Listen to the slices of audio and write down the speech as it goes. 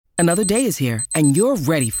Another day is here, and you're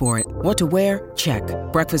ready for it. What to wear? Check.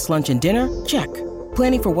 Breakfast, lunch, and dinner? Check.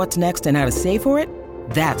 Planning for what's next and how to save for it?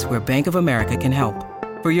 That's where Bank of America can help.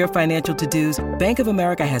 For your financial to-dos, Bank of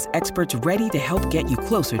America has experts ready to help get you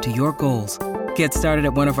closer to your goals. Get started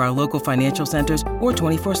at one of our local financial centers or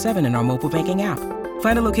 24/7 in our mobile banking app.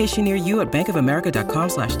 Find a location near you at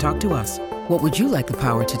bankofamerica.com/talktous. What would you like the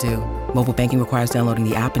power to do? Mobile banking requires downloading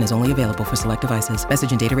the app and is only available for select devices.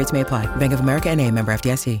 Message and data rates may apply. Bank of America N.A., member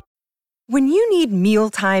FDIC. When you need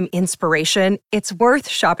mealtime inspiration, it's worth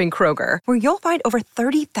shopping Kroger, where you'll find over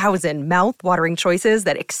 30,000 mouth-watering choices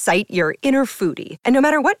that excite your inner foodie. And no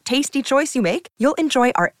matter what tasty choice you make, you'll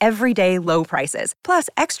enjoy our everyday low prices, plus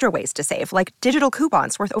extra ways to save, like digital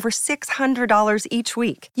coupons worth over $600 each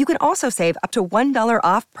week. You can also save up to $1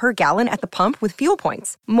 off per gallon at the pump with fuel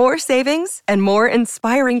points. More savings and more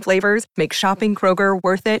inspiring flavors make shopping Kroger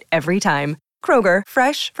worth it every time. Kroger,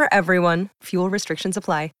 fresh for everyone. Fuel restrictions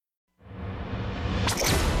apply.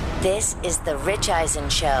 This is the Rich Eisen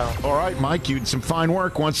Show. All right, Mike, you did some fine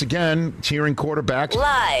work once again, cheering quarterbacks.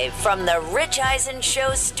 Live from the Rich Eisen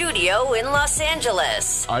Show studio in Los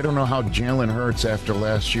Angeles. I don't know how Jalen Hurts, after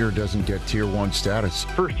last year, doesn't get Tier 1 status.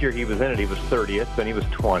 First year he was in it, he was 30th, then he was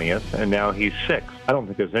 20th, and now he's 6th. I don't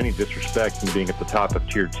think there's any disrespect in being at the top of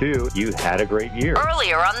Tier 2. You had a great year.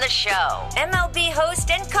 Earlier on the show, MLB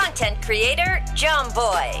host and content creator, John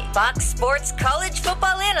Boy. Fox Sports college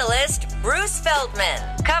football analyst, Bruce Feldman.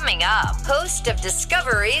 Coming up, host of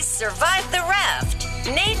Discovery's Survive the Raft,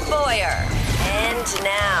 Nate Boyer. And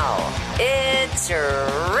now, it's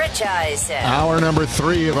Rich Eisen. Hour number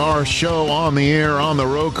 3 of our show on the air on the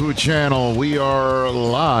Roku channel. We are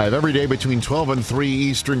live every day between 12 and 3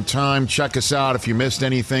 Eastern time. Check us out if you missed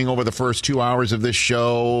anything over the first 2 hours of this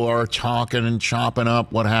show, or talking and chopping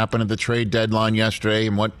up what happened at the trade deadline yesterday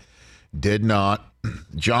and what did not.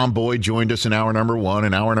 John Boyd joined us in hour number 1.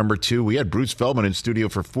 In hour number 2, we had Bruce Feldman in studio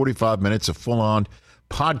for 45 minutes of full-on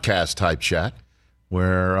podcast-type chat,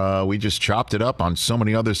 where we just chopped it up on so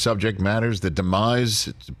many other subject matters. The demise,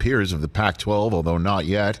 it appears, of the Pac-12, although not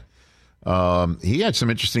yet. He had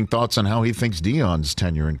some interesting thoughts on how he thinks Deion's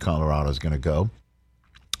tenure in Colorado is going to go.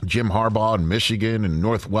 Jim Harbaugh in Michigan and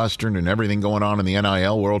Northwestern and everything going on in the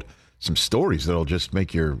NIL world. Some stories that'll just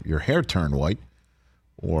make your hair turn white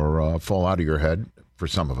or fall out of your head for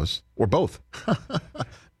some of us, or both.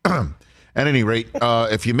 At any rate,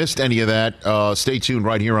 if you missed any of that, stay tuned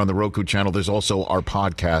right here on the Roku channel. There's also our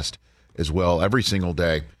podcast as well every single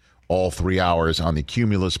day, all 3 hours on the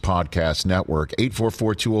Cumulus Podcast Network.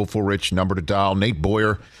 844-204-RICH, number to dial. Nate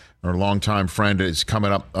Boyer, our longtime friend, is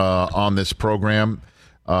coming up on this program.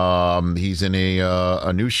 He's in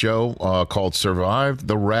a new show called Survive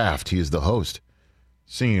the Raft. He is the host.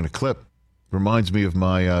 Singing a clip reminds me of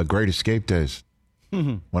my Great Escape days.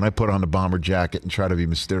 When I put on the bomber jacket and try to be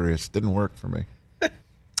mysterious. Didn't work for me.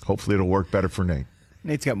 Hopefully it'll work better for Nate.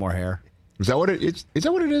 Nate's got more hair. Is that what it is? Is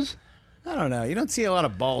that what it is? I don't know. You don't see a lot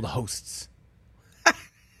of bald hosts.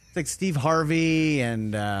 It's like Steve Harvey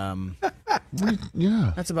and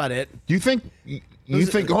yeah. That's about it. Do you think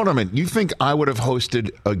hold on a minute. You think I would have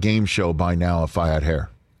hosted a game show by now if I had hair?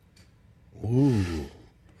 Ooh.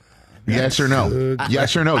 Yes or no?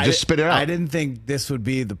 Yes or no? Just spit it out. I didn't think this would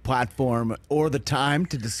be the platform or the time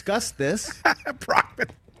to discuss this.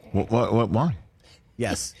 What? Why?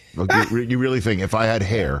 Yes. You really think if I had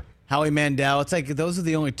hair? Howie Mandel. It's like those are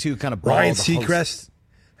the only two kind of bald Ryan hosts. Seacrest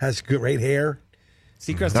has great hair.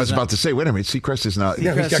 Seacrest I was about to say, wait a minute. Seacrest is not.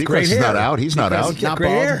 No, he's got great Seacrest is hair. not out. He's not out. He's got Not great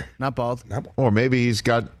bald. hair. Not bald. Or maybe he's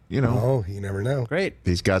got, Oh, you never know. Great.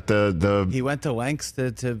 he's got the He went to lengths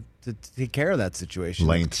to take care of that situation.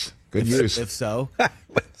 lengths. Good news. If so.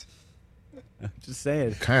 Just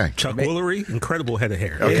saying. Okay. Chuck Woolery, incredible head of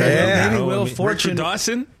hair. Okay. Yeah. Maybe You know, Will I mean, Fortune Richard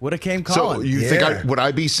Dawson. would have came So calling. you think would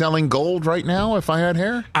I be selling gold right now if I had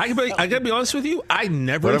hair? I gotta be honest with you. I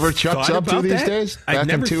never Whatever Chuck's thought up to about these that. days, I back in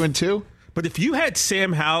never 2 and 2. But if you had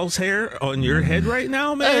Sam Howell's hair on your head right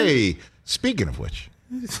now, man. Hey, speaking of which,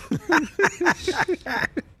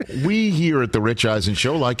 we here at the Rich Eisen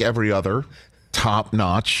Show, like every other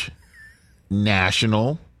top-notch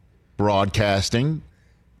national broadcasting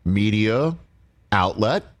media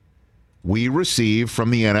outlet, we receive from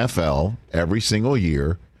the NFL every single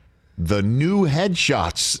year the new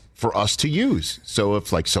headshots for us to use. So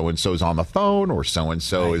if like so-and-so's on the phone or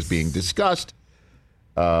so-and-so is being discussed,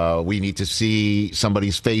 we need to see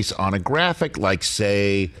somebody's face on a graphic, like,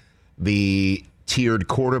 say, the tiered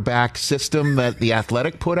quarterback system that The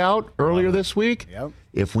Athletic put out earlier this week. Yep.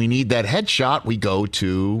 If we need that headshot, we go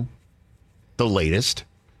to the latest.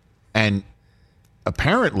 And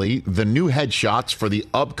apparently, the new headshots for the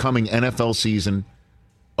upcoming NFL season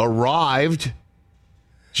arrived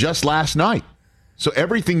just last night. So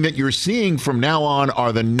everything that you're seeing from now on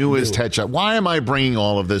are the newest headshot. Why am I bringing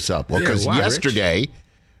all of this up? Well, because yesterday,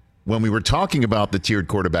 when we were talking about the tiered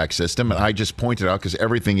quarterback system, and I just pointed out because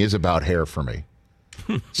everything is about hair for me,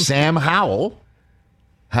 Sam Howell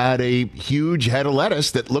had a huge head of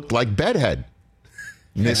lettuce that looked like bedhead.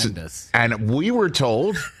 And we were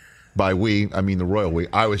told by the royal we,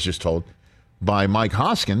 I was just told by Mike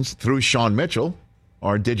Hoskins through Sean Mitchell,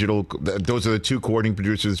 our digital, those are the two coordinating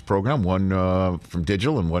producers of this program, one from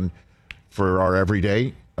digital and one for our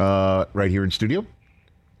everyday right here in studio,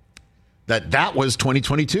 that was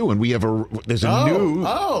 2022. And we have there's a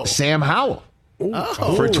new Sam Howell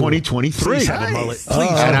for 2023. Please have a mullet.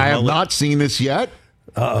 And I have not seen this yet.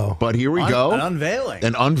 Uh-oh. But here we go. An unveiling.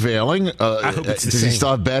 I hope it's the does same. he still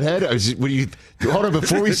have bedhead? Hold on,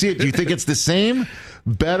 before we see it, do you think it's the same,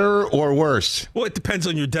 better, or worse? Well, it depends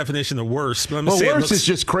on your definition of worse. But I'm gonna say Worse is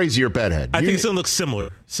just crazier bedhead. I think it's going to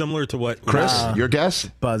look similar to what Chris, your guess?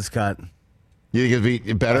 Buzz cut. You think it'd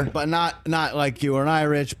be better? But not like you or I,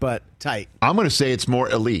 Rich, but tight. I'm going to say it's more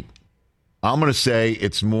elite. I'm going to say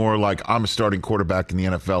it's more like I'm a starting quarterback in the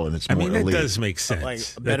NFL, and it's more elite. That does make sense. Like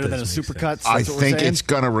That better than a does make supercut. sense. I think it's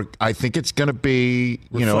gonna. I think it's gonna be.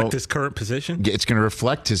 Reflect his current position. It's gonna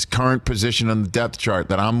reflect his current position on the depth chart.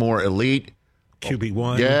 That I'm more elite.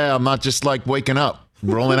 QB1. Yeah, I'm not just like waking up,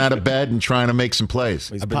 rolling out of bed, and trying to make some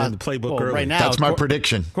plays. I've been in the playbook early. Right now, That's my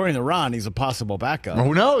prediction. According to Ron, he's a possible backup.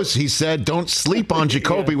 Who knows? He said, "Don't sleep on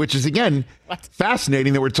Jacoby," which is again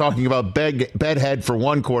fascinating that we're talking about bedhead for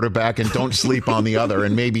one quarterback and don't sleep on the other.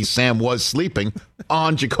 And maybe Sam was sleeping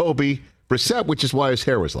on Jacoby Brissett, which is why his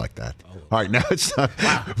hair was like that. All right, now it's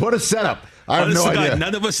what a setup. I have no idea.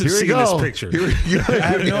 None of us have Here we seen go. this picture. I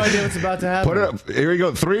have no idea what's about to happen. Put it up. Here we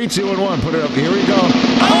go. 3, 2, and 1. Put it up. Here we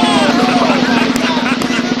go.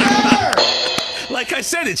 Like I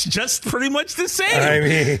said, it's just pretty much the same. I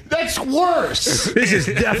mean, That's worse, this is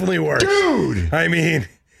definitely worse. dude. I mean,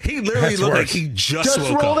 he literally That's looked like worse. he just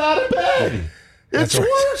woke rolled up. out of bed. It's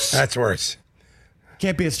worse. That's worse.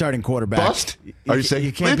 Can't be a starting quarterback. Bust? Are you saying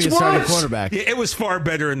you can't be a it's starting worse? quarterback? Yeah, it was far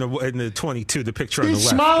better in the 22, the picture on the He's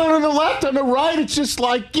left. smiling on the left, on the right. It's just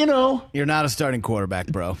like, You're not a starting quarterback,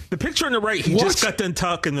 bro. The picture on the right, he What? just got done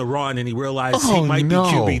talking to Ron, and he realized Oh, he might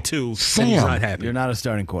no. be QB2, and Sam. he's not happy. You're not a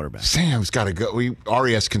starting quarterback. Sam's got to go.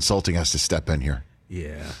 RES Consulting has to step in here.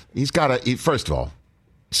 Yeah. He's got to, first of all,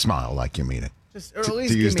 smile like you mean it. Just or at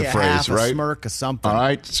least to give use me the a phrase, half, right? a smirk, or something. All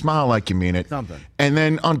right, smile like you mean it. Something. And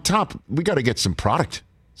then on top, we got to get some product,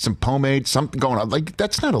 some pomade, something going on. Like,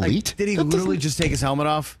 that's not elite. Did he That literally doesn't- just take his helmet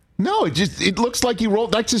off? No, it looks like he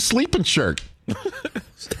rolled. That's his sleeping shirt.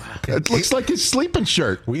 It looks like his sleeping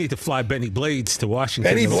shirt. We need to fly Benny Blades to Washington.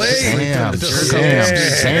 Benny Blades. Sam.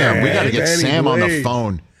 We got to get Benny Sam on the Blades.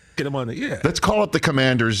 phone. Get him on the, yeah. Let's call up the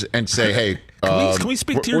Commanders and say, hey, Can we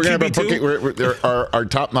speak to your we're gonna have a QB2? booking- our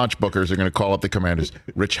top-notch bookers are going to call up the Commanders.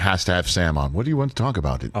 Rich has to have Sam on. What do you want to talk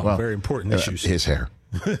about? Oh, very important issues. His hair.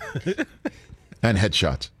 And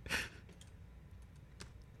headshots.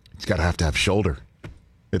 He's got to have shoulder,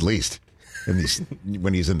 at least,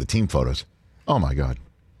 when he's in the team photos. Oh, my God.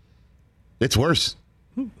 It's worse.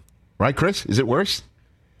 Right, Chris? Is it worse?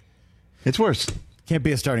 It's worse. Can't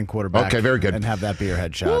be a starting quarterback. Okay, very good. And have that be your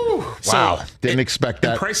headshot. Wow. Didn't expect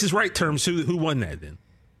In that. Price is Right terms, who won that then?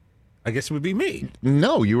 I guess it would be me.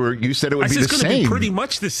 No, you said it would I be said the it's going to same. be pretty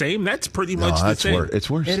much the same. That's pretty No, much the that's same. worse. It's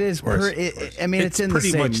worse. It is. Worse. I mean, it's in the pretty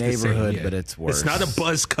same much the same, neighborhood, yeah. but it's worse. It's not a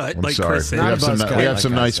buzz cut I'm like sorry. Chris We said. Not a have some, buzz cut, we have like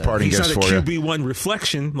some I nice said. parting He's gifts not a for you. QB1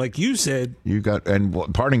 reflection like you said. You got,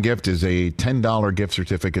 and parting gift is a $10 gift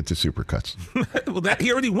certificate to Supercuts. Well,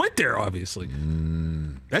 he already went there, obviously.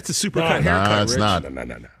 That's a supercut haircut, Nah, it's Rich. not.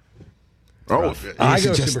 No. Oh, I is it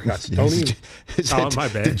go just- Supercuts. Don't even. Oh, my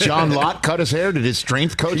bad. Did John Lott cut his hair? Did his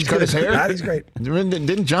strength coach He's cut good. his hair? That is great.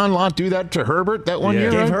 Didn't John Lott do that to Herbert that one Yeah.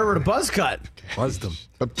 year? Gave right? Herbert a buzz cut. Buzzed him.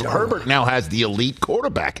 But Herbert now has the elite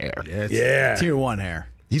quarterback hair. Yeah. Tier 1 hair.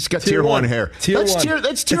 He's got tier one hair. Tier that's one. Tier,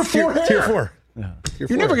 that's tier 4 hair. Tier 4.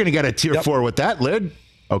 You're never going to get a tier 4 with that lid.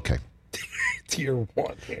 Okay. Tier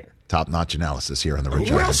 1 hair. Top-notch analysis here on the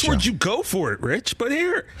Rich Where Eisen else Show. would you go for it, Rich? But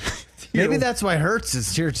here, Maybe that's why Hurts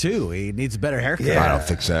is tier 2. He needs a better haircut. Yeah. I don't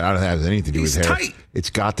think so. I don't have anything to do He's with hair. tight. It's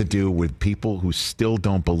got to do with people who still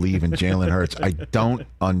don't believe in Jalen Hurts. I don't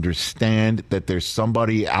understand that there's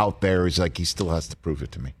somebody out there who's like, he still has to prove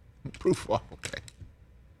it to me. Proof? Oh, okay.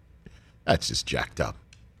 That's just jacked up.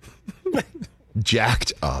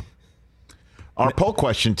 Jacked up. Our poll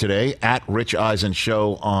question today, at Rich Eisen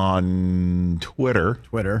Show on Twitter.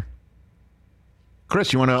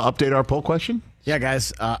 Chris, you want to update our poll question? Yeah,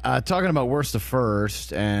 guys. Talking about worst to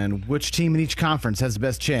first and which team in each conference has the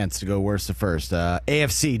best chance to go worst to first.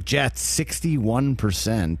 AFC Jets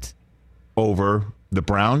 61%. Over the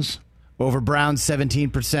Browns? Over Browns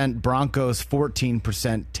 17%. Broncos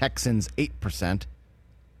 14%. Texans 8%.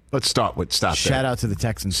 Let's stop there. Shout out to the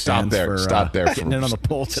Texans. Stop fans there. For, Stop there. Getting in on the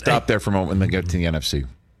poll today. Stop there for a moment and then get to the NFC.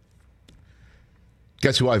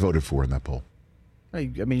 Guess who I voted for in that poll? I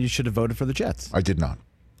mean, you should have voted for the Jets. I did not.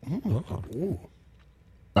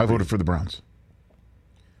 I voted for the Browns.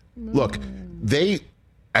 Look, they,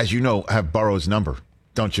 as you know, have Burrow's number.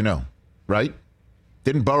 Don't you know? Right?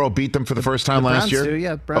 Didn't Burrow beat them for the first time last Browns year? do,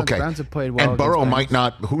 yeah. Browns have played well. And Burrow against might Bengals.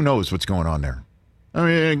 not. Who knows what's going on there? I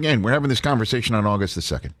mean, again, we're having this conversation on August the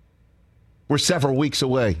 2nd. We're several weeks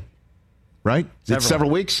away, right? It's several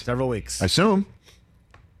weeks? Several weeks. I assume.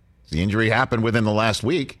 The injury happened within the last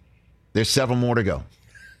week. There's several more to go.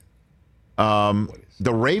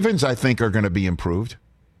 The Ravens, I think, are going to be improved.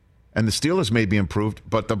 And the Steelers may be improved.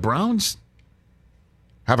 But the Browns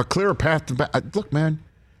have a clearer path to back. Look, man,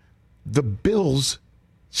 the Bills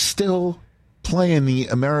still play in the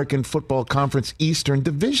American Football Conference Eastern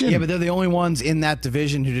Division. Yeah, but they're the only ones in that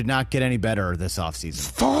division who did not get any better this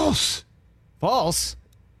offseason. False. False?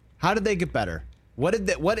 How did they get better? What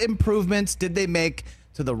improvements did they make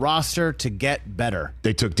to the roster to get better?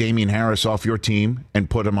 They took Damian Harris off your team and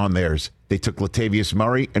put him on theirs. They took Latavius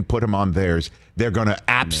Murray and put him on theirs. They're going to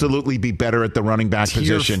absolutely be better at the running back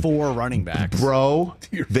position. Tier 4 running backs. Bro,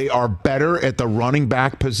 they are better at the running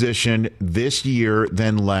back position this year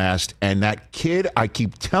than last. And that kid, I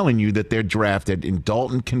keep telling you that they're drafted in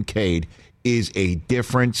Dalton Kincaid, is a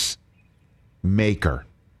difference maker.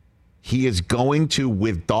 He is going to,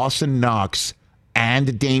 with Dawson Knox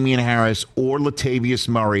and Damian Harris or Latavius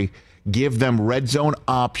Murray, give them red zone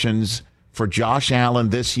options for Josh Allen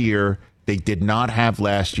this year they did not have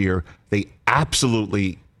last year. They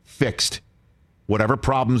absolutely fixed whatever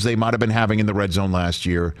problems they might have been having in the red zone last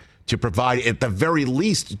year to provide, at the very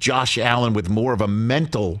least, Josh Allen with more of a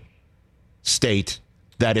mental state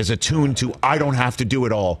that is attuned to, I don't have to do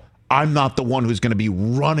it all. I'm not the one who's going to be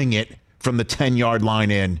running it from the 10-yard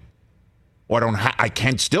line in. Or I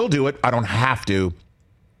can still do it. I don't have to.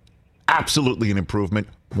 Absolutely an improvement,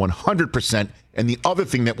 100%. And the other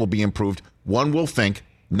thing that will be improved, one will think,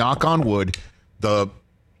 knock on wood, the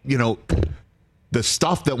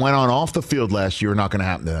stuff that went on off the field last year are not going to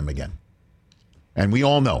happen to them again. And we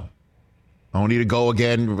all know. I don't need to go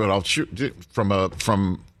again, but I'll shoot from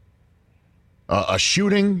a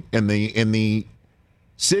shooting in the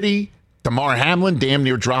city. Damar Hamlin damn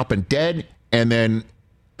near dropping dead, and then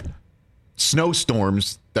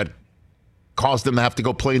snowstorms that caused them to have to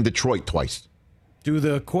go play in Detroit twice. Do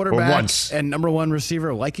the quarterback and number one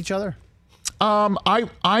receiver like each other? I,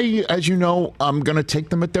 as you know, I'm going to take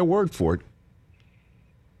them at their word for it.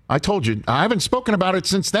 I told you, I haven't spoken about it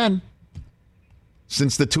since then.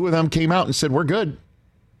 Since the two of them came out and said, we're good.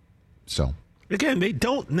 So. Again, they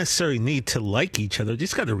don't necessarily need to like each other. They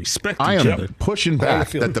just got to respect each other. I am pushing back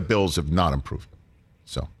that the Bills have not improved.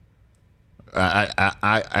 So.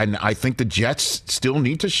 I think the Jets still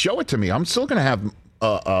need to show it to me. I'm still going to have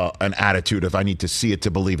an attitude if I need to see it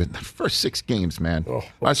to believe it. The first 6 games, man.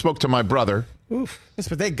 I spoke to my brother. Oof. Yes,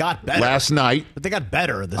 but they got better. Last night. But they got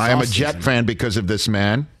better this I am offseason. a Jet fan because of this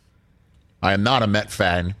man. I am not a Met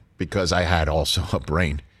fan because I had also a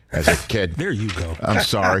brain as a kid. There you go. I'm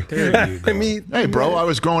sorry. There you go. Hey, bro, I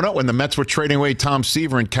was growing up when the Mets were trading away Tom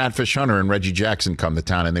Seaver and Catfish Hunter and Reggie Jackson come to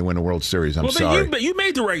town and they win a World Series. I'm sorry. But you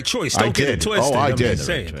made the right choice. I Don't get did. it twisted. I I'm did. just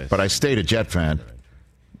saying. But I stayed a Jet fan.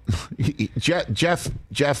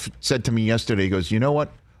 Jeff said to me yesterday, he goes, you know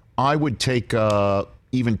what? I would take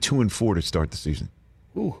even 2-4 to start the season.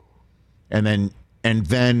 Ooh. And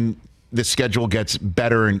then the schedule gets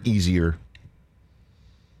better and easier.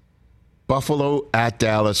 Buffalo at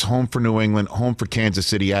Dallas, home for New England, home for Kansas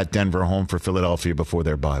City, at Denver, home for Philadelphia before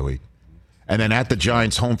their bye week. And then at the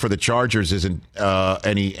Giants, home for the Chargers isn't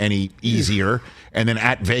any easier. And then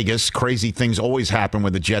at Vegas, crazy things always happen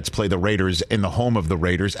when the Jets play the Raiders in the home of the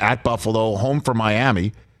Raiders. At Buffalo, home for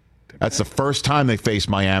Miami. That's the first time they face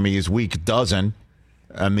Miami is week dozen.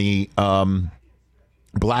 And the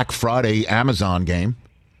Black Friday Amazon game.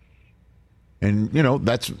 And, you know,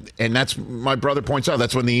 that's my brother points out,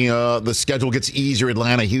 that's when the schedule gets easier,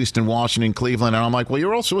 Atlanta, Houston, Washington, Cleveland. And I'm like, well,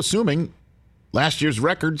 you're also assuming last year's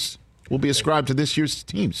records will be ascribed to this year's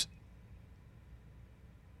teams.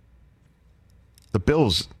 The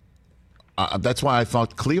Bills, that's why I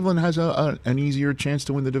thought Cleveland has an easier chance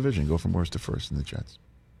to win the division, go from worst to first than the Jets.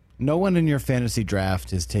 No one in your fantasy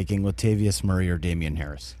draft is taking Latavius Murray or Damian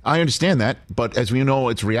Harris. I understand that, but as we know,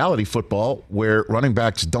 it's reality football where running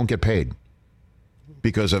backs don't get paid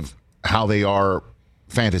because of how they are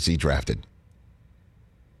fantasy drafted.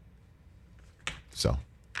 So,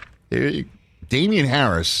 Damian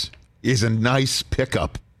Harris is a nice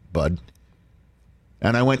pickup, bud.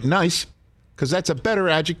 And I went nice because that's a better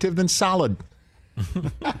adjective than solid.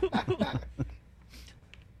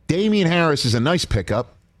 Damian Harris is a nice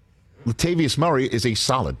pickup. Latavius Murray is a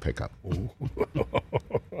solid pickup.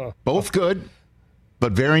 Both good,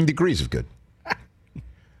 but varying degrees of good.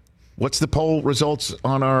 What's the poll results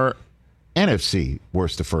on our NFC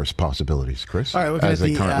worst to first possibilities, Chris? All right, looking as at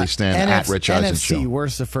they the currently stand at Rich Eisen NFC Show.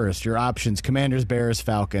 worst to first. Your options: Commanders, Bears,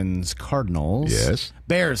 Falcons, Cardinals. Yes.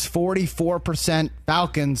 Bears 44%,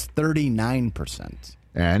 Falcons 39%.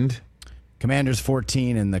 And Commanders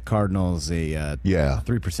 14, and the Cardinals a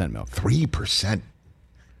 3% milk. 3%.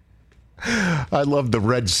 I love the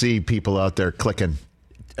Red Sea people out there clicking.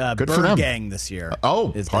 Good Bird for them. Gang this year.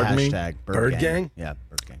 Oh, is pardon the me? hashtag Bird Gang? Yeah,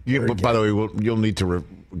 Bird Gang. By the way, you'll need to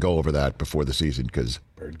go over that before the season because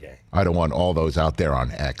Bird Gang. I don't want all those out there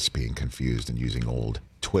on X being confused and using old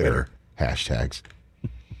Twitter hashtags.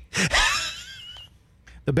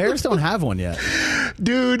 The Bears don't have one yet.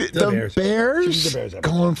 Dude, the Bears have one.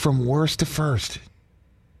 going from worst to first.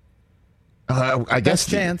 I guess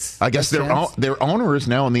chance. I guess Best chance. their owner is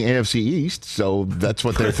now in the AFC East, so that's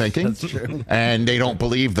what they're thinking. That's true. And they don't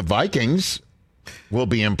believe the Vikings will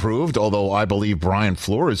be improved, although I believe Brian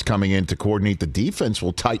Flores coming in to coordinate the defense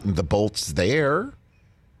will tighten the bolts there.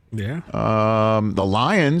 Yeah. The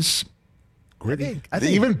Lions, I think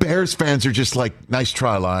even Bears fans are just like, nice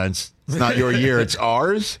try, Lions. It's not your year, it's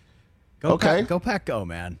ours. Go Okay. Pack, go,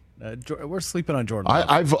 man. We're sleeping on Jordan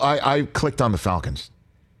Love. I clicked on the Falcons.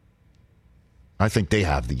 I think they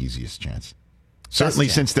have the easiest chance. Certainly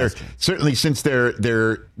since their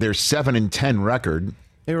 7-10 record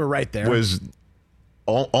They were right there. was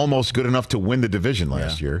almost good enough to win the division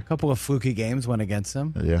last year. A couple of fluky games went against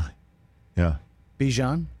them. Yeah.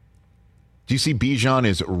 Bijan. Do you see Bijan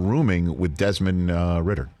is rooming with Desmond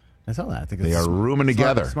Ritter? I saw that. I think They it's are rooming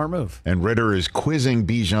together. Smart move. And Ritter is quizzing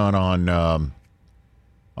Bijan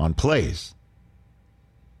on plays.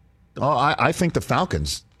 Oh, I think the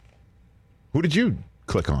Falcons. Who did you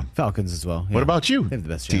click on? Falcons as well. Yeah. What about you, They have the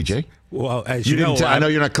best chance. TJ? Well, as You you know, didn't. I know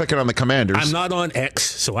you're not clicking on the Commanders. I'm not on X,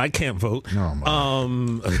 so I can't vote. Oh,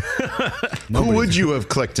 my. Who Who would you have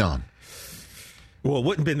clicked on? Well, it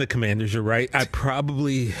wouldn't have been the Commanders, you're right. I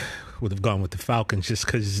probably would have gone with the Falcons just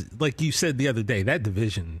because, like you said the other day, that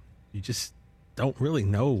division, you just don't really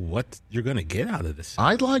know what you're going to get out of this.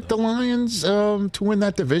 I'd like the Lions to win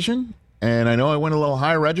that division, and I know I went a little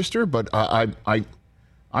high register, but I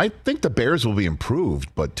think the Bears will be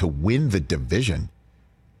improved, but to win the division,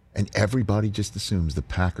 and everybody just assumes the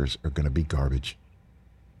Packers are going to be garbage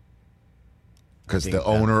because the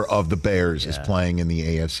owner of the Bears is playing in the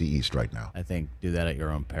AFC East right now. I think do that at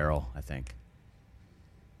your own peril, I think.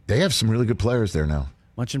 They have some really good players there now.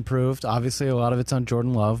 Much improved. Obviously, a lot of it's on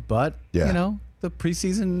Jordan Love, but, the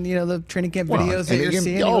preseason, the training camp videos that you're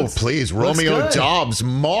seeing. Please. Romeo good. Dobbs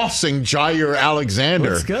mossing Jair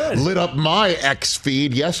Alexander. Looks good. Lit up my X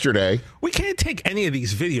feed yesterday. We can't take any of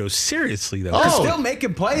these videos seriously, though. They're still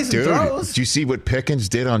making plays and Dude, throws. did you see what Pickens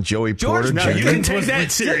did on Joey Porter? No, you can take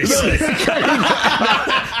that seriously.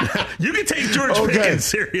 You can take George Pickens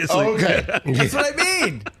seriously. Okay. That's what I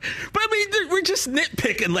mean. But I mean, we're just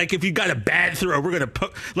nitpicking. Like, if you got a bad throw, we're going to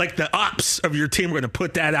put, like, the ops of your team, we're going to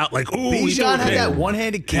put that out. Like, ooh, Bijan had that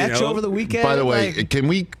one-handed catch over the weekend. By the way, can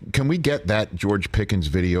we get that George Pickens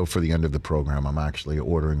video for the end of the program? I'm actually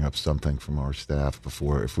ordering up something from our staff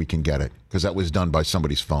if we can get it, because that was done by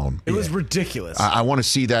somebody's phone. It was ridiculous. I want to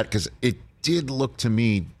see that because it did look to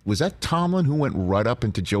me. Was that Tomlin who went right up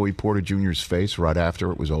into Joey Porter Jr.'s face right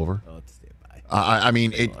after it was over? Oh, let's stand by. I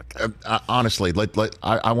mean, honestly,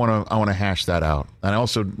 I want to hash that out, and I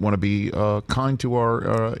also want to be kind to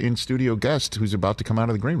our in studio guest who's about to come out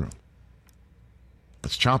of the green room.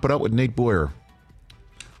 Let's chop it up with Nate Boyer,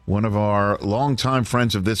 one of our longtime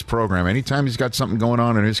friends of this program. Anytime he's got something going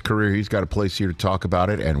on in his career, he's got a place here to talk about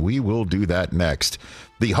it, and we will do that next.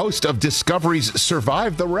 The host of Discovery's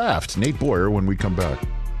Survive the Raft, Nate Boyer, when we come back.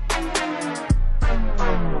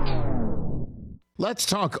 Let's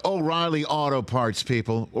talk O'Reilly Auto Parts,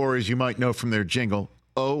 people, or as you might know from their jingle,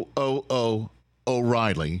 O'Reilly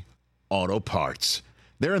Auto Parts.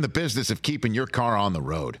 They're in the business of keeping your car on the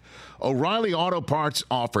road. O'Reilly Auto Parts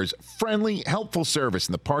offers friendly, helpful service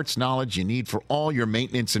and the parts knowledge you need for all your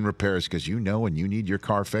maintenance and repairs, because you know when you need your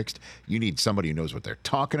car fixed, you need somebody who knows what they're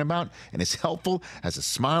talking about and is helpful, has a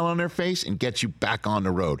smile on their face, and gets you back on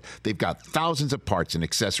the road. They've got thousands of parts and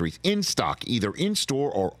accessories in stock, either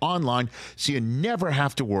in-store or online, so you never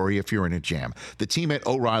have to worry if you're in a jam. The team at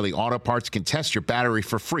O'Reilly Auto Parts can test your battery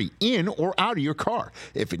for free in or out of your car.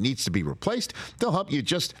 If it needs to be replaced, they'll help you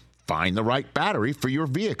just find the right battery for your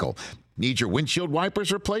vehicle. Need your windshield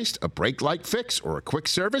wipers replaced, a brake light fix, or a quick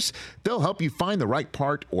service? They'll help you find the right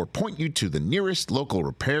part or point you to the nearest local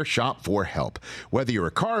repair shop for help. Whether you're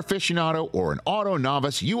a car aficionado or an auto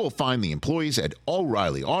novice, you will find the employees at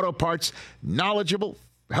O'Reilly Auto Parts knowledgeable,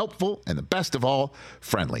 helpful, and the best of all,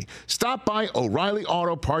 friendly. Stop by O'Reilly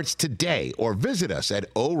Auto Parts today or visit us at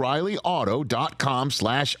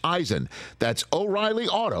O'ReillyAuto.com/Eisen. That's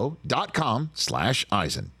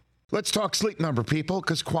O'ReillyAuto.com/Eisen. Let's talk Sleep Number, people,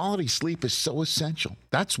 because quality sleep is so essential.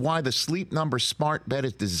 That's why the Sleep Number smart bed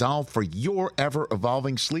is designed for your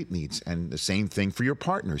ever-evolving sleep needs, and the same thing for your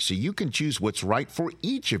partner, so you can choose what's right for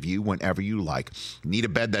each of you whenever you like. Need a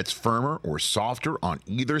bed that's firmer or softer on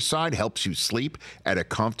either side, helps you sleep at a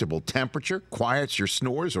comfortable temperature, quiets your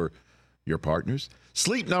snores or your partner's?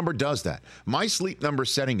 Sleep Number does that. My Sleep Number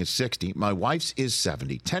setting is 60. My wife's is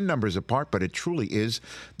 70. 10 numbers apart, but it truly is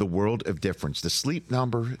the world of difference. The Sleep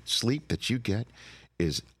Number sleep that you get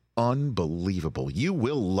is unbelievable. You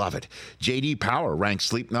will love it. J.D. Power ranks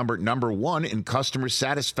Sleep Number #1 in customer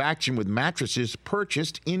satisfaction with mattresses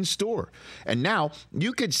purchased in store. And now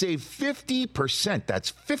you could save 50%.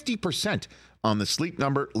 That's 50% on the Sleep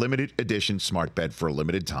Number limited edition smart bed for a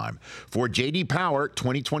limited time. For J.D. Power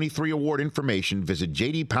 2023 award information, visit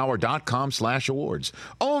jdpower.com/awards.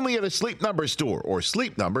 Only at a Sleep Number store or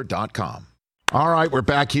sleepnumber.com. All right, we're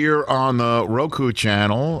back here on the Roku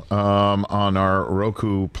channel, on our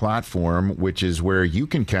Roku platform, which is where you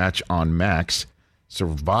can catch on Max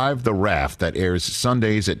Survive the Raft. That airs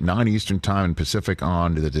Sundays at 9 Eastern Time and Pacific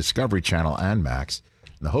on the Discovery Channel and Max.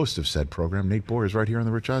 The host of said program, Nate Boyer, is right here on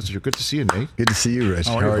the Rich Eisen Show. Good to see you, Nate. Good to see you, Rich.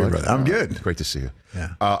 How are you, brother? I'm good. Great to see you. Yeah.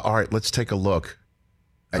 All right, let's take a look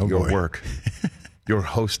at your work, your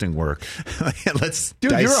hosting work. Let's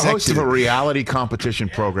Dude, you're a host dissect of a it. reality competition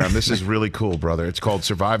program. This is really cool, brother. It's called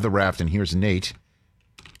Survive the Raft, and here's Nate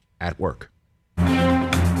at work.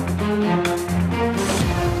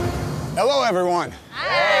 Hello, everyone.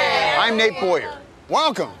 Hey. I'm Nate Boyer.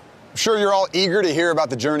 Welcome. I'm sure you're all eager to hear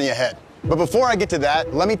about the journey ahead. But before I get to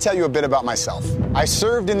that, let me tell you a bit about myself. I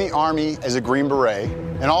served in the Army as a Green Beret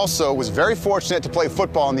and also was very fortunate to play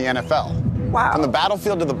football in the NFL. Wow. From the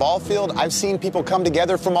battlefield to the ball field, I've seen people come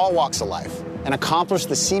together from all walks of life and accomplish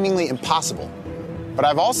the seemingly impossible. But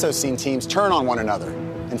I've also seen teams turn on one another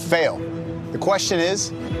and fail. The question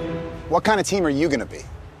is, what kind of team are you going to be?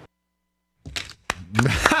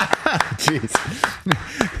 Jeez.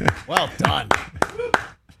 Well done.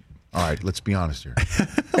 All right, let's be honest here.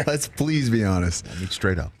 Let's please be honest. I mean,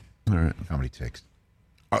 straight up. All right. How many takes?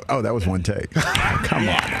 Oh, that was one take. Come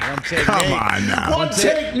on. One take, Come Nate. on now. One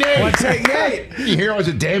take, Nate. One take, Nate. You hear I was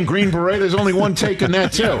a damn Green Beret? There's only one take in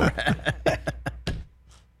that, too.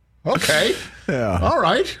 Okay. Yeah. All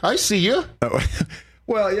right. I see you.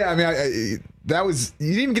 Well, yeah. I mean, that was you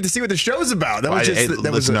didn't even get to see what the show's about. That was just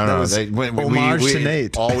that was homage to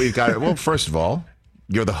Nate. All we've got. Well, first of all,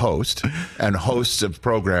 you're the host, and hosts of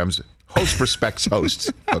programs. Host respects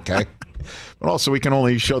hosts. Okay. But also, we can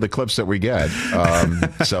only show the clips that we get.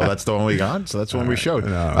 So that's the one we got. So that's the one we showed.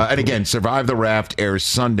 And again, Survive the Raft airs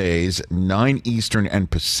Sundays, 9 Eastern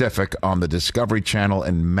and Pacific on the Discovery Channel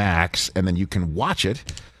and Max. And then you can watch it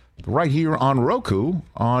right here on Roku,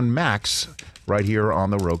 on Max, right here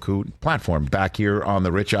on the Roku platform. Back here on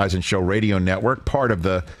the Rich Eisen Show Radio Network, part of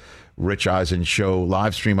the Rich Eisen Show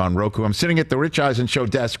live stream on Roku. I'm sitting at the Rich Eisen Show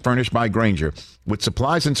desk furnished by Grainger. With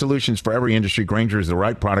supplies and solutions for every industry, Grainger is the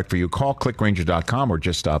right product for you. Call clickgrainger.com or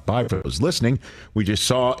just stop by. For those listening, we just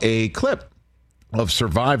saw a clip of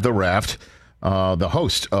Survive the Raft, the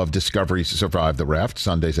host of Discovery's Survive the Raft,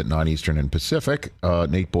 Sundays at 9 Eastern and Pacific,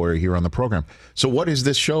 Nate Boyer here on the program. So what is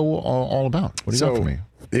this show all about? What do you got for me?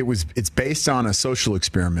 It's based on a social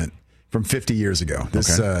experiment from 50 years ago.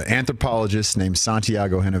 This anthropologist named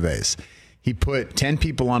Santiago Genovese, he put 10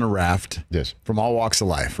 people on a raft from all walks of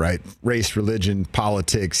life, right? Race, religion,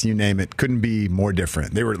 politics, you name it. Couldn't be more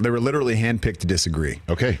different. They were literally handpicked to disagree.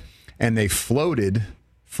 Okay. And they floated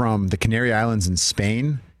from the Canary Islands in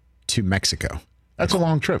Spain to Mexico. That's a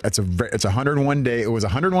long trip. It's 101 day. It was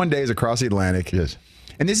 101 days across the Atlantic. Yes.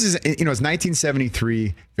 And this is, it's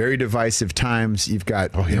 1973, very divisive times. You've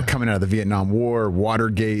got coming out of the Vietnam War,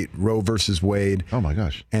 Watergate, Roe versus Wade. Oh, my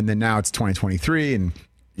gosh. And then now it's 2023, and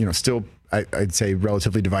still I'd say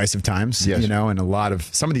relatively divisive times. Yes. And a lot of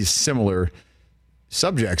some of these similar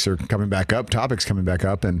subjects are coming back up, topics coming back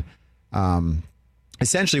up, and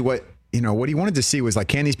essentially what he wanted to see was like,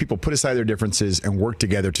 can these people put aside their differences and work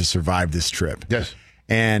together to survive this trip? Yes.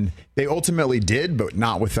 And they ultimately did, but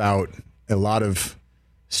not without a lot of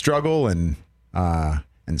struggle and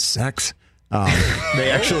sex.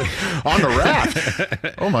 They actually on the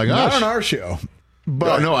raft. Oh my gosh! Not on our show.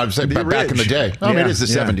 But no, I'm saying back in the day. I mean, it is the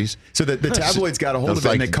 70s. So the tabloids got a hold of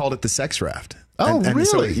it, and they called it the sex raft. Oh, and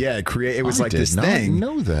so, really? It was like this thing. thing. I did not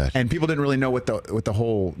know that. And people didn't really know what the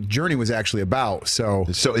whole journey was actually about. So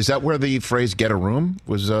is that where the phrase "get a room"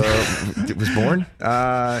 was born?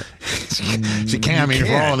 You can't. If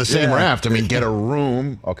we're all on the same raft, get a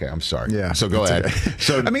room. Okay, I'm sorry. Yeah. So go ahead. Okay.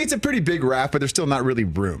 So it's a pretty big raft, but there's still not really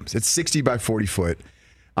rooms. It's 60 by 40 foot.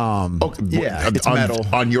 It's metal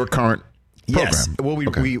on your current program. Yes. Well,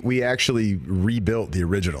 we actually rebuilt the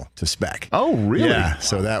original to spec. Oh, really? Yeah.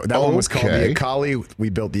 So that one was called the Akali. We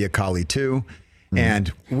built the Akali 2.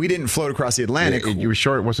 And we didn't float across the Atlantic. You were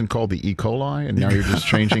sure it wasn't called the E. coli, and now you're just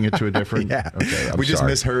changing it to a different? Yeah. Okay, we just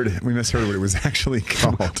misheard. We misheard what it was actually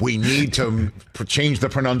called. We need to change the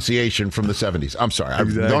pronunciation from the 70s. I'm sorry.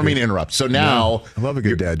 Exactly. I don't mean to interrupt. So now, I love a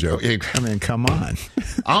good dad joke. Come on.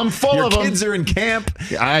 I'm full Your of them. kids are in camp.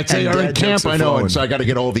 I'd say they're in camp. I know, flowing. and so I got to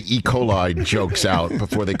get all the E. coli jokes out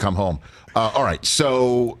before they come home. All right,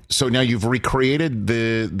 so now you've recreated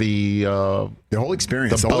the whole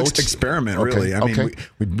experience, the whole boats? experiment. Okay, Really, I mean, okay.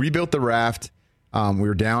 we rebuilt the raft. We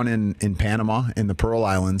were down in Panama in the Pearl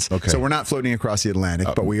Islands. Okay. So we're not floating across the Atlantic,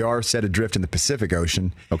 but we are set adrift in the Pacific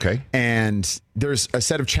Ocean. Okay. And there's a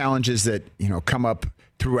set of challenges that come up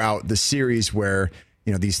throughout the series where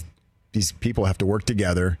these people have to work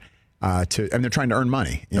together they're trying to earn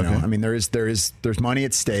money. You know, I mean, there's money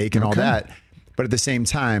at stake and all that, but at the same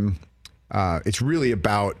time. It's really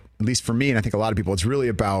about, at least for me, and I think a lot of people, it's really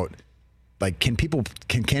about like, can people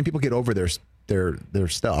get over their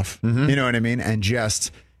stuff? Mm-hmm. You know what I mean? And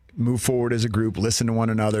just move forward as a group, listen to one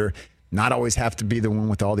another, not always have to be the one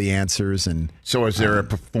with all the answers. And so, is there a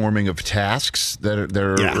performing of tasks that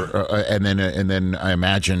are and then I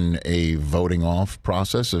imagine a voting off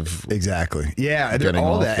process of exactly, yeah, getting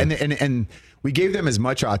all off that, and we gave them as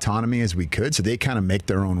much autonomy as we could, so they kind of make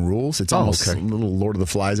their own rules. It's almost a little Lord of the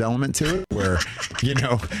Flies element to it, where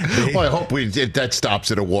well, I hope that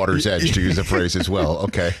stops at a water's edge, to use the phrase as well.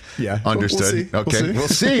 Okay, yeah, understood. We'll see. We'll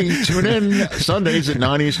see. Tune in Sundays at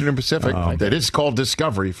 9 Eastern and Pacific. That is called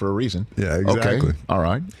Discovery for a reason. Yeah, exactly. Okay. All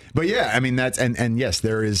right. But yeah, I mean that's and yes,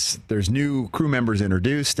 there's new crew members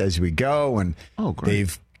introduced as we go, and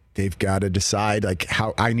they've got to decide like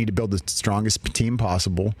how I need to build the strongest team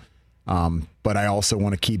possible. But I also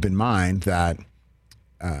want to keep in mind that,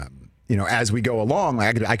 as we go along,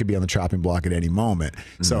 like I could be on the chopping block at any moment.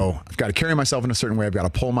 Mm-hmm. So I've got to carry myself in a certain way. I've got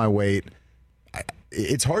to pull my weight.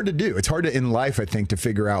 It's hard to do. It's hard in life, I think, to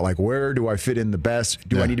figure out like, where do I fit in the best?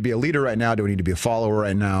 Do I need to be a leader right now? Do I need to be a follower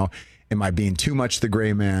right now? Am I being too much the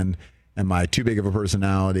gray man? Am I too big of a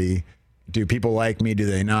personality? Do people like me? Do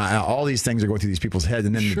they not? All these things are going through these people's heads.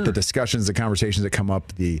 And then the discussions, the conversations that come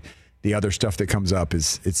up, the other stuff that comes up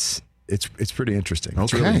it's pretty interesting. Okay,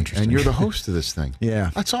 it's really interesting. And you're the host of this thing.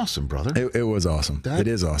 Yeah, that's awesome, brother. It was awesome. It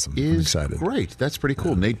is awesome. I'm excited. Great. That's pretty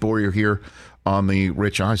cool. Nate Boyer here on the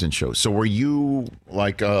Rich Eisen Show. So were you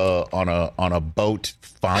like on a boat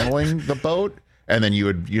following the boat, and then you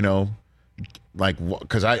would like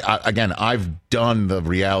because I've done the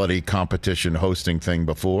reality competition hosting thing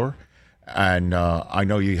before. And I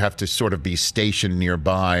know you have to sort of be stationed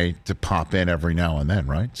nearby to pop in every now and then,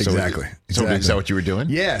 right? Exactly. So is that what you were doing?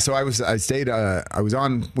 Yeah. So I was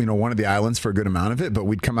on one of the islands for a good amount of it, but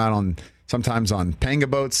we'd come out sometimes on panga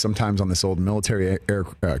boats, sometimes on this old military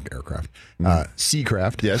aircraft,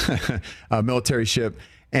 Seacraft, yes, military ship,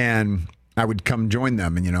 and I would come join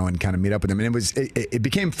them and kind of meet up with them, and it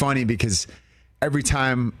became funny because every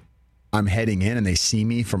time I'm heading in and they see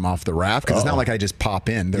me from off the raft, because it's not like I just pop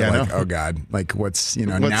in. They're like, oh God, like what's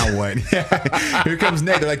now what? Here comes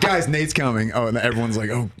Nate. They're like, guys, Nate's coming. Oh, and everyone's like,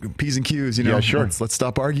 oh, P's and Q's, Yeah, sure. Let's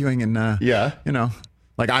stop arguing and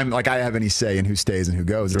like I have any say in who stays and who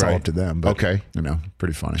goes. It's all up to them. But, okay,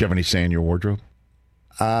 pretty funny. Do you have any say in your wardrobe?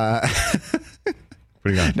 What do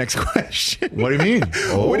you got? Next question. What do you mean?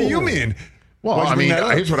 What do you mean? Well, I mean,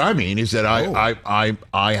 here's what I mean is that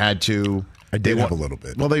I had to. I did have a little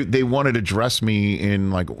bit. Well, they wanted to dress me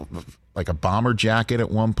in like a bomber jacket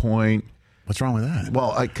at one point. What's wrong with that?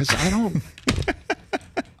 Well, because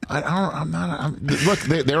look,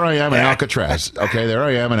 there I am in Alcatraz. Okay, there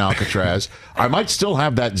I am in Alcatraz. I might still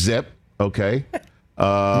have that zip. Okay,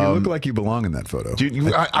 You look like you belong in that photo.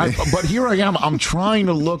 Dude, but here I am. I'm trying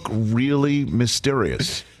to look really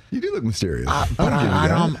mysterious. You do look mysterious.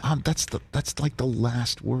 But that's like the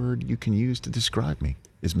last word you can use to describe me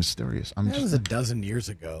is mysterious. That was a dozen years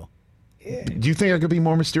ago. Yeah. Do you think I could be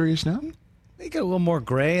more mysterious now? You get a little more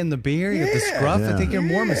gray in the beard. You get the scruff. I think you're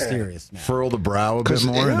more mysterious now. Furl the brow a bit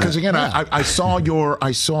more. Because again, I saw your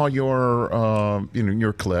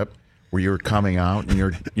your clip where you're coming out and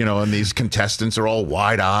and these contestants are all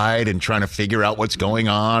wide-eyed and trying to figure out what's going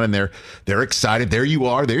on, and they're excited. There you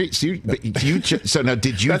are. So now,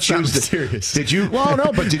 did you choose serious? Did you? Well,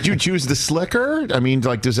 no, but did you choose the slicker? I mean,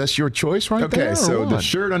 like, is that your choice right there? Okay, so the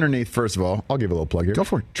shirt underneath. First of all, I'll give a little plug here. Go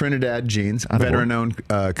for it. Trinidad Jeans, veteran-owned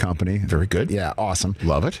company. Very good. Yeah, awesome.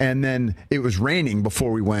 Love it. And then it was raining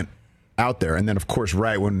before we went out there, and then of course,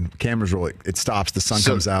 right when cameras roll, it stops. The sun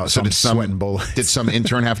comes out. So I'm sweating bullets. Did some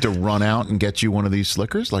intern have to run out and get you one of these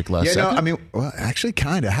slickers like last? Yeah, second? no, I mean, well, actually,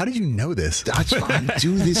 kind of. How did you know this? That's fine.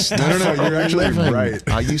 Do this stuff. No, you're actually right.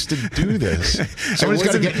 I used to do this. Someone's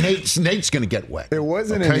got to get Nate's going to get wet. It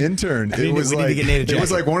wasn't an intern. It was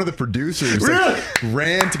like one of the producers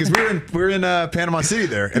ran because we were in Panama City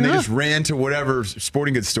there, and they just ran to whatever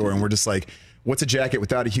sporting goods store, and we're just like, what's a jacket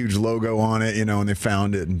without a huge logo on it, and they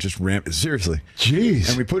found it and just ran. Seriously. Jeez.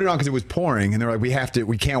 And we put it on because it was pouring, and they're like,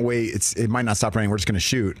 we can't wait. It might not stop raining. We're just going to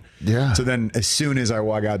shoot. Yeah. So then as soon as I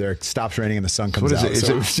walk out there, it stops raining and the sun comes out.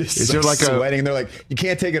 Is there like sweating? And they're like, you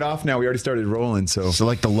can't take it off now. We already started rolling. So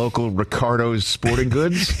like the local Ricardo's Sporting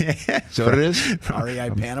Goods? Yeah. So it is?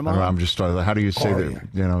 REI Panama? I'm just how do you say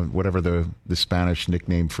that? Whatever the Spanish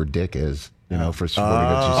nickname for dick is. For sporting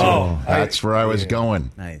goods. That's where I was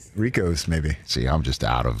going. Nice. Rico's, maybe. See, I'm just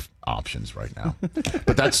out of options right now.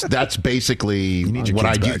 But that's basically what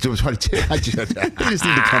I do. I just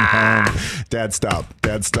need to come home. Dad, stop.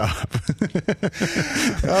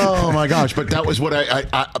 Oh my gosh! But that was what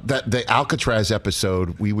the Alcatraz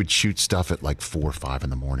episode. We would shoot stuff at like 4 or 5 in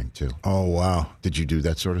the morning too. Oh wow! Did you do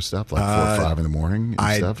that sort of stuff like 4 or 5 in the morning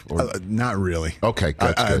and stuff? Or? Not really. Okay,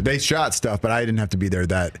 good. They shot stuff, but I didn't have to be there.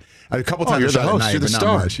 A couple times. You're the host. Night, you're the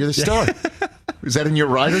star. You're the star. Is that in your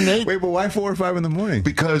rider, Nate? Wait, but why 4 or 5 in the morning?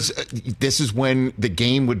 Because this is when the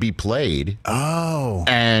game would be played. Oh.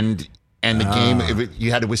 And the game,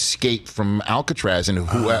 you had to escape from Alcatraz, and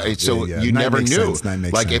you never knew.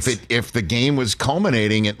 Like if the game was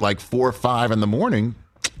culminating at like 4 or 5 in the morning,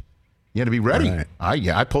 you had to be ready. Right.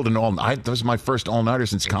 I pulled an that was my first all-nighter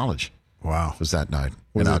since college. Wow. It was that night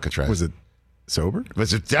in Alcatraz. Was it sober?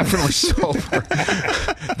 Was it definitely sober?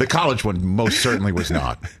 The college one most certainly was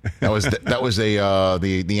not. That was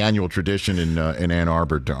the annual tradition in Ann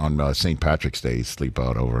Arbor on St. Patrick's Day, sleep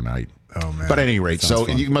out overnight. Oh man! But at any rate, so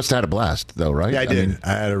fun. You must have had a blast, though, right? Yeah, I did.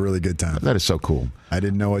 I had a really good time. That is so cool. I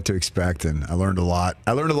didn't know what to expect, and I learned a lot.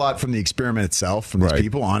 I learned a lot from the experiment itself, from these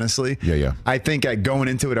people. Honestly, yeah. I think going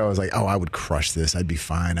into it, I was like, "Oh, I would crush this. I'd be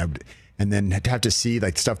fine." And then to have to see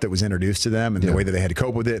like stuff that was introduced to them and the way that they had to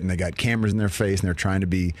cope with it, and they got cameras in their face and they're trying to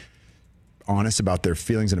be honest about their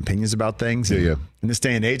feelings and opinions about things. And in this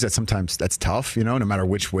day and age, that's tough, no matter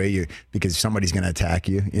which way because somebody's going to attack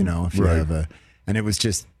you, if you have and it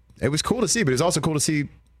was cool to see, but it was also cool to see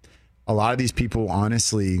a lot of these people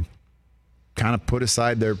honestly kind of put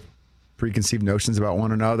aside their preconceived notions about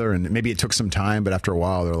one another. And maybe it took some time, but after a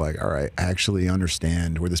while they're like, all right, I actually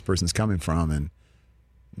understand where this person's coming from. And,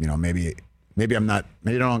 maybe I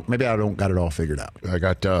don't got it all figured out. I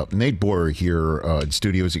got Nate Boyer here in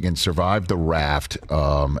studios again. Survived the Raft,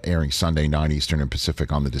 airing Sunday 9 Eastern and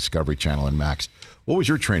Pacific on the Discovery Channel and Max. What was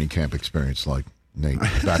your training camp experience like, Nate,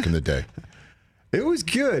 back in the day? It was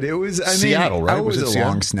good. It was Seattle, right? I was a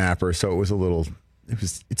long snapper, so it was a little.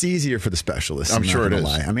 It's easier for the specialists. I'm sure it is.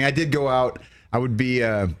 I mean, I did go out. I would be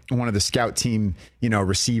one of the scout team,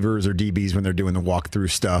 receivers or DBs when they're doing the walk-through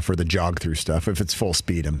stuff or the jog-through stuff. If it's full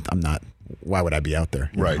speed, I'm not. Why would I be out there?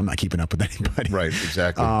 Right. I'm not keeping up with anybody. Right.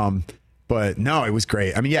 Exactly. But no, it was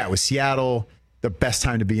great. I mean, it was Seattle. The best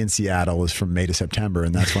time to be in Seattle was from May to September,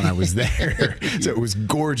 and that's when I was there. So it was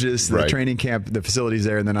gorgeous. The training camp, the facilities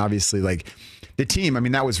there, and then obviously like the team. I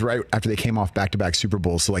mean, that was right after they came off back-to-back Super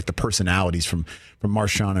Bowls. So like the personalities from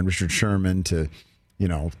Marshawn and Richard Sherman to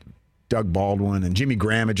Doug Baldwin and Jimmy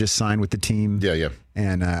Graham had just signed with the team. Yeah.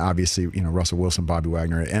 And obviously, Russell Wilson, Bobby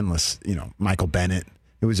Wagner, endless. Michael Bennett.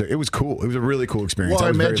 It was cool. It was a really cool experience. Well, I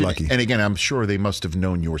was very lucky. And again, I'm sure they must have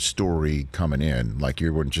known your story coming in. Like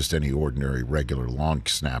you weren't just any ordinary, regular long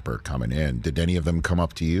snapper coming in. Did any of them come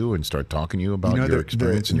up to you and start talking to you about your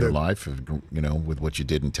experience in your life, with what you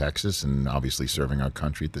did in Texas and obviously serving our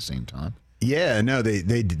country at the same time? Yeah, no, they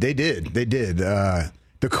did. They did.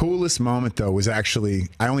 The coolest moment, though, was actually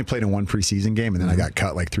I only played in one preseason game, and then I got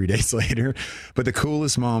cut like 3 days later. But the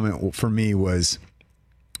coolest moment for me was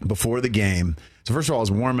before the game. So first of all,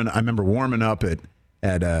 I remember warming up at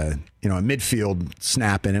a midfield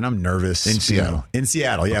snapping, and I'm nervous. In Seattle? In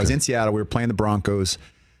Seattle, yeah. Okay. I was in Seattle. We were playing the Broncos,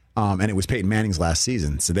 and it was Peyton Manning's last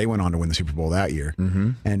season. So they went on to win the Super Bowl that year.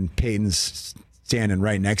 Mm-hmm. And Peyton's standing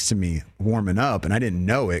right next to me warming up, and I didn't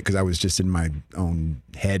know it because I was just in my own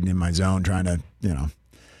head and in my zone trying to,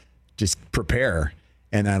 just prepare.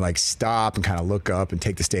 And I like stop and kind of look up and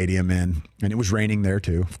take the stadium in. And it was raining there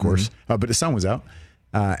too, of course, but the sun was out.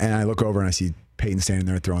 And I look over and I see Peyton standing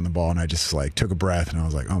there throwing the ball, and I just like took a breath and I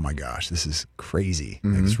was like, oh my gosh, this is crazy.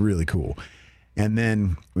 Like, it's really cool. And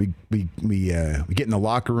then we get in the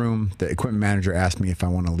locker room. The equipment manager asked me if I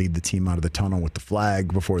want to lead the team out of the tunnel with the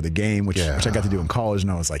flag before the game, which I got to do in college. And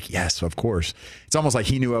I was like, yes, of course. It's almost like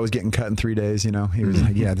he knew I was getting cut in 3 days. He was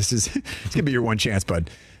like, yeah, it's gonna be your one chance, bud.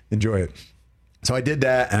 Enjoy it. So I did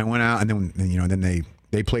that, and I went out, and then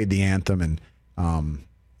they played the anthem, and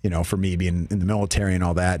for me being in the military and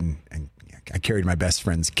all that, and I carried my best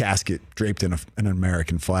friend's casket draped in an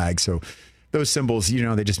American flag. So those symbols,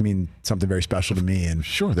 they just mean something very special to me. And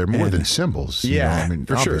sure, they're more than symbols. Yeah,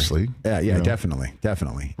 for obviously. Sure. Yeah, definitely.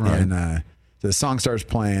 Right. And so the song starts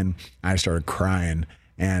playing. I started crying,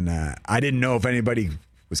 and I didn't know if anybody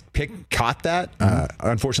caught that.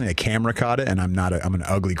 Unfortunately, a camera caught it, and I'm an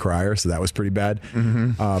ugly crier, so that was pretty bad.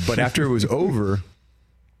 But after it was over,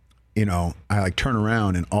 I like turn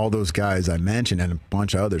around, and all those guys I mentioned and a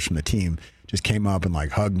bunch of others from the team just came up and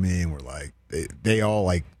like hugged me, and were like, they all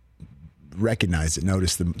like recognized it,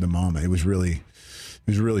 noticed the moment. It was really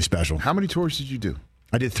special. How many tours did you do?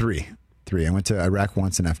 I did three. I went to Iraq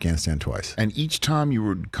once and Afghanistan twice. And each time you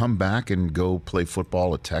would come back and go play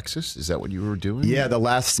football at Texas? Is that what you were doing? Yeah,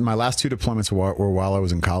 my last two deployments were while I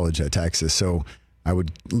was in college at Texas. So I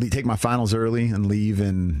would take my finals early and leave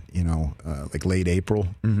in, like late April,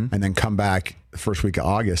 and then come back the first week of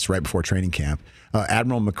August, right before training camp.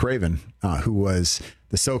 Admiral McRaven, who was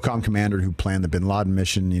the SOCOM commander who planned the Bin Laden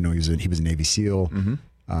mission, he was a Navy SEAL,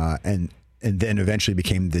 and then eventually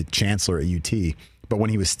became the chancellor at UT. But when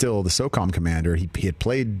he was still the SOCOM commander, he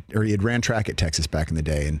had ran track at Texas back in the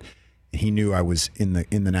day, and he knew I was in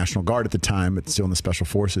the National Guard at the time, but still in the Special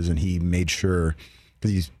Forces, and he made sure,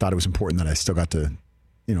 because he thought it was important that I still got to,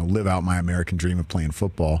 live out my American dream of playing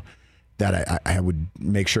football, that I would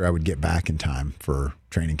make sure I would get back in time for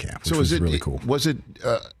training camp, which was really cool. Was it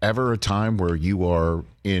ever a time where you are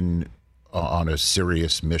on a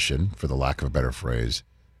serious mission, for the lack of a better phrase,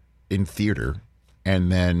 in theater, and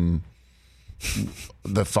then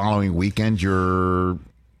the following weekend you're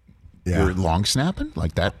long snapping?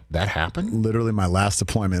 Like that happened? Literally my last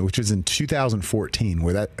deployment, which was in 2014,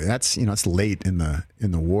 where that's it's late in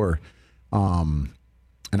the war. And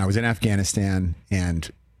I was in Afghanistan, and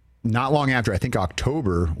not long after, I think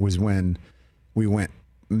October was when we went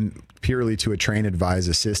purely to a train, advise,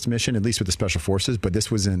 assist mission, at least with the Special Forces, but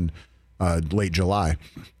this was in late July.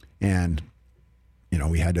 And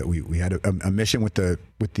we had a mission with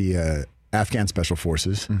the Afghan Special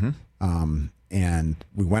Forces, and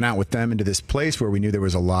we went out with them into this place where we knew there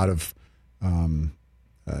was a lot of,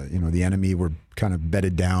 the enemy were kind of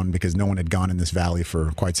bedded down because no one had gone in this valley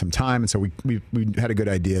for quite some time, and so we had a good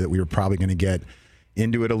idea that we were probably going to get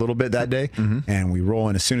into it a little bit that day, and we roll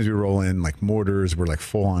in. As soon as we roll in, like mortars were like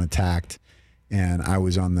full on attacked, and I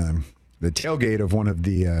was on the tailgate of one of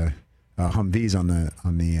the Humvees on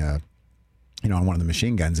one of the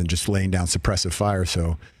machine guns, and just laying down suppressive fire.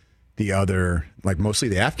 So the other, like mostly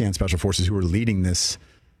the Afghan Special Forces who were leading this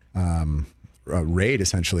raid,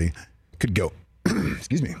 essentially, could go,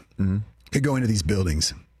 excuse me, could go into these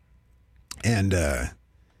buildings and,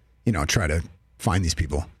 try to find these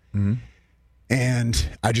people. And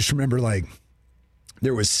I just remember, like,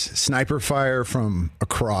 there was sniper fire from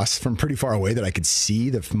pretty far away that I could see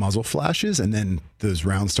the muzzle flashes, and then those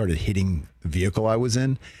rounds started hitting the vehicle I was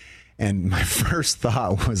in. And my first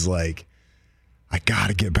thought was like, I got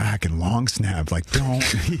to get back and long snap. Like, don't,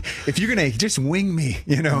 if you're going to just wing me,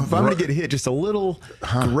 if I'm going to get hit just a little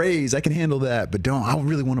graze, I can handle that. But I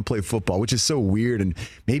really want to play football, which is so weird and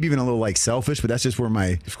maybe even a little like selfish, but that's just where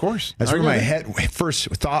my first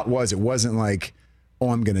thought was. It wasn't like, oh,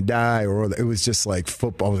 I'm going to die, or it was just like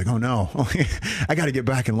football. I was like, oh no, I got to get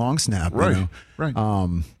back and long snap. Right.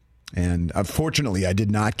 And unfortunately, I did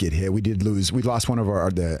not get hit. We did lose. We lost one of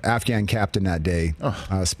the Afghan captain that day.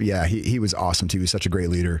 He was awesome too. He was such a great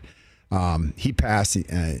leader. He passed,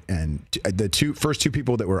 and the first two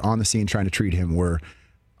people that were on the scene trying to treat him were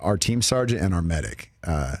our team sergeant and our medic.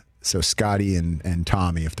 so Scotty and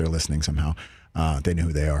Tommy, if they're listening somehow, they knew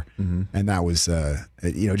who they are. And that was,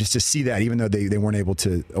 just to see that, even though they weren't able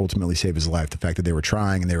to ultimately save his life, the fact that they were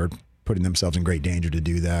trying and they were putting themselves in great danger to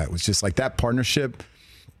do that was just like that partnership.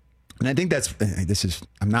 And I think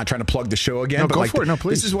I'm not trying to plug the show again, but go like, for it. No,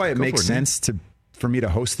 please. This is why it makes sense for me to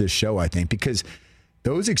host this show, I think, because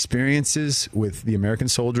those experiences with the American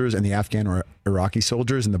soldiers and the Afghan or Iraqi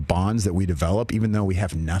soldiers and the bonds that we develop, even though we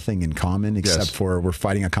have nothing in common except for we're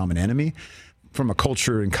fighting a common enemy, from a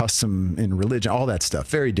culture and custom and religion, all that stuff,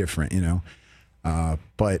 very different,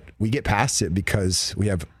 but we get past it because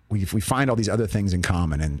we find all these other things in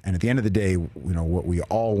common. And at the end of the day, what we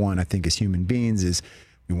all want, I think, as human beings is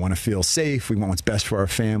we want to feel safe. We want what's best for our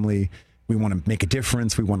family. We want to make a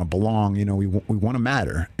difference. We want to belong. We want to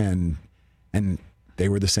matter. And they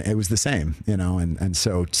were the same. It was the same, and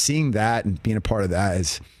so seeing that and being a part of that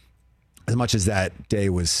as much as that day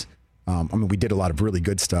was, we did a lot of really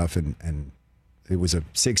good stuff and it was a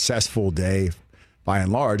successful day by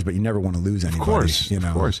and large, but you never want to lose anybody.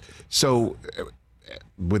 Of course. So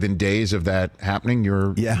within days of that happening,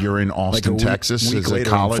 you're in Austin, Texas as a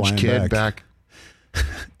college kid back.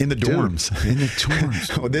 In the dorms. In the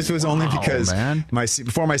dorms. Well, this was only because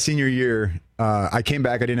before my senior year, I came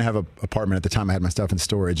back. I didn't have an apartment at the time. I had my stuff in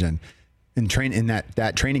storage, and in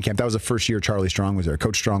that training camp, that was the first year Charlie Strong was there.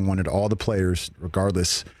 Coach Strong wanted all the players,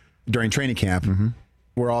 regardless, during training camp.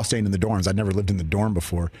 We're all staying in the dorms. I'd never lived in the dorm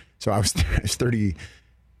before, so I was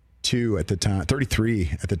 32 at the time,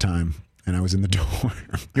 33 at the time. And I was in the dorm.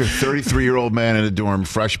 You're a 33-year-old man in a dorm,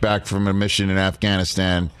 fresh back from a mission in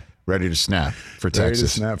Afghanistan. Ready to snap for Texas. Ready to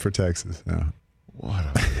snap for Texas. Yeah. What?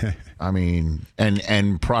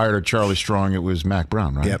 And prior to Charlie Strong, it was Mac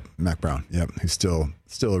Brown, right? Yep, Mac Brown. Yep, who's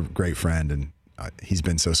still a great friend, and he's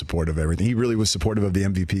been so supportive of everything. He really was supportive of the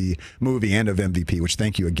MVP movie and of MVP. Which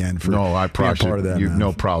thank you again for being a part of that.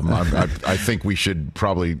 No problem. I think we should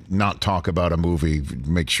probably not talk about a movie.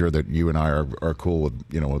 Make sure that you and I are cool with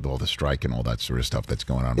with all the strike and all that sort of stuff that's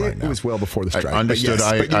going on right now. It was well before the strike. I understood.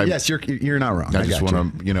 Yes, you're not wrong. I just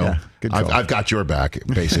want to I've got your back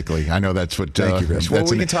basically. I know that's what. Thank you, Chris. Well,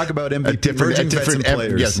 we can talk about MVP, merging vets and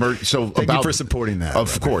players. Yes. So thank you for supporting that.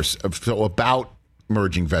 Of course. So about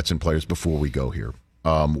merging vets and players before we go here.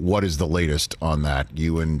 What is the latest on that?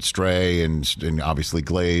 You and Stray and obviously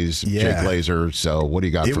Glaze, Jake Glazer. So what do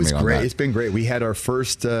you got for me on that? It was great. It's been great. We had our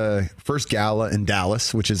first gala in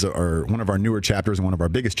Dallas, which is one of our newer chapters and one of our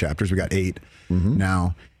biggest chapters. We got 8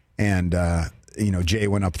 now. And, Jay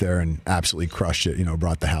went up there and absolutely crushed it,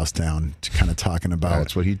 brought the house down to kind of talking about.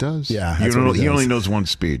 That's what he does. Yeah. He only knows one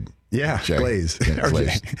speed. Yeah, Jay. Glaze. Yeah,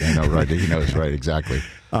 Glaze. I know, right. He knows, right, exactly.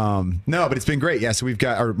 No, but it's been great. Yeah, so we've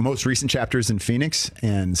got our most recent chapters in Phoenix,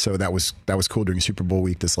 and so that was cool during Super Bowl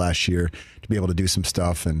week this last year to be able to do some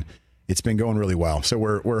stuff, and it's been going really well. So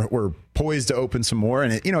we're poised to open some more,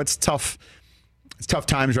 and it's tough. It's tough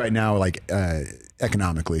times right now, like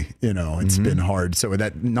economically. It's been hard. So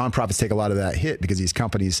that nonprofits take a lot of that hit because these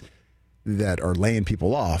companies that are laying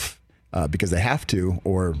people off because they have to,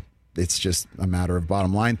 or it's just a matter of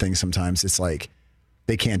bottom line things. Sometimes it's like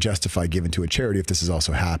they can't justify giving to a charity if this is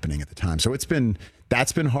also happening at the time. So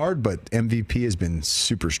that's been hard, but MVP has been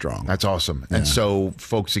super strong. That's awesome. Yeah. And so,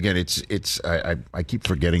 folks, again, I keep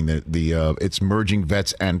forgetting the it's Merging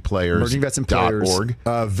Vets and Players. Merging Vets and Players. .org.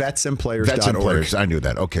 Vetsandplayers.org. Vets and Players. I knew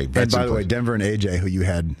that. Okay. Vets and by the way, Denver and AJ, who you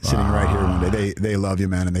had sitting right here one day, they love you,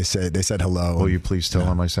 man, and they said hello. Will you please tell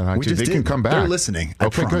them I said hi? They can come back. They're listening. I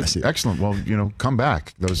promise you. Excellent. Well, come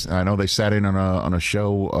back. I know they sat in on a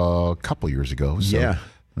show a couple years ago. So. Yeah.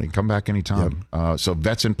 They can come back anytime. Yep. So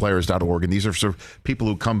vetsandplayers.org, and these are sort of people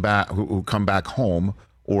who come back home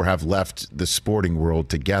or have left the sporting world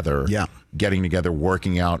together, getting together,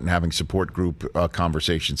 working out, and having support group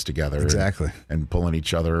conversations together. Exactly. And pulling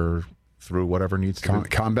each other through whatever needs to be.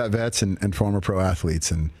 Combat vets and former pro athletes.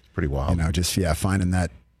 And it's pretty wild. Finding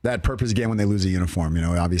that purpose again when they lose a uniform.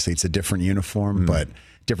 Obviously it's a different uniform, but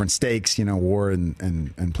different stakes, war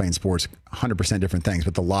and playing sports, 100% different things.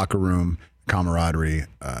 But the locker room, camaraderie,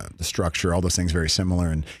 the structure, all those things very similar,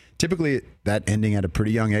 and typically that ending at a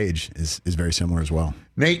pretty young age is very similar as well.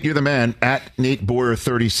 Nate, you're the man at Nate Boyer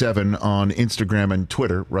 37 on Instagram and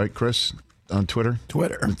Twitter, right, Chris? On Twitter,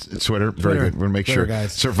 Twitter, very good. We'll make sure.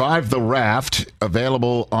 Guys. Survive the Raft,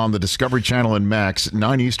 available on the Discovery Channel and Max,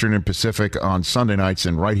 9 Eastern and Pacific on Sunday nights,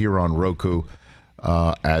 and right here on Roku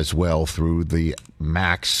as well through the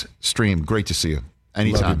Max stream. Great to see you.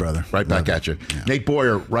 Anytime. Love you, brother. Right back at you. Yeah. Nate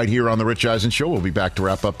Boyer, right here on The Rich Eisen Show. We'll be back to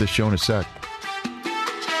wrap up this show in a sec.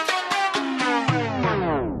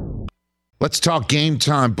 Let's talk Game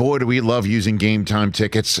Time. Boy, do we love using Game Time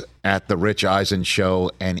tickets. at the Rich Eisen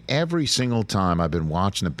Show, and every single time I've been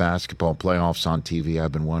watching the basketball playoffs on TV,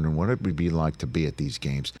 I've been wondering what it would be like to be at these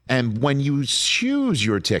games. And when you choose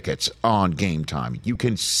your tickets on Game Time, you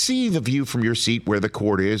can see the view from your seat where the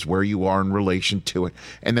court is, where you are in relation to it,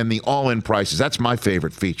 and then the all-in prices. That's my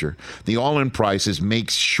favorite feature. The all-in prices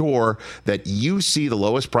makes sure that you see the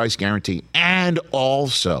lowest price guarantee and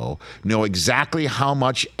also know exactly how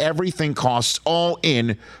much everything costs all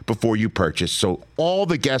in before you purchase. So all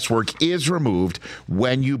the guesswork is removed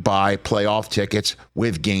when you buy playoff tickets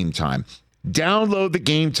with Game Time. Download the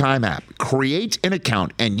Game Time app, create an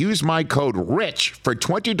account, and use my code RICH for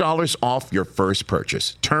 $20 off your first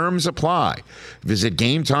purchase. Terms apply. Visit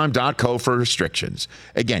GameTime.co for restrictions.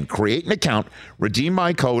 Again, create an account, redeem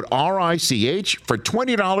my code RICH for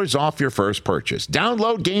 $20 off your first purchase.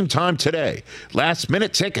 Download Game Time today. Last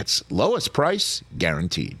minute tickets, lowest price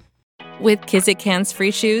guaranteed. With Kizik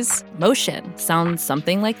hands-free shoes, motion sounds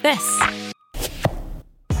something like this.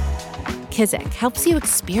 Kizik helps you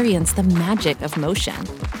experience the magic of motion.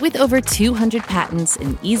 With over 200 patents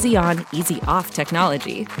and easy-on, easy-off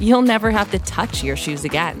technology, you'll never have to touch your shoes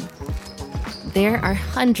again. There are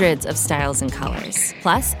hundreds of styles and colors,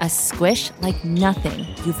 plus a squish like nothing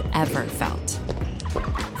you've ever felt.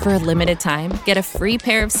 For a limited time, get a free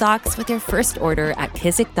pair of socks with your first order at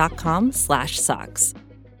kizik.com/socks.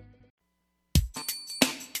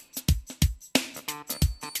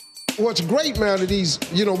 What's great, man, are these,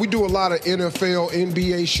 we do a lot of NFL,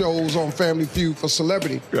 NBA shows on Family Feud for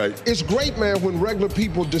celebrity. Right. It's great, man, when regular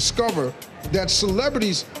people discover that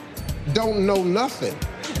celebrities don't know nothing.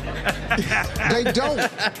 They don't.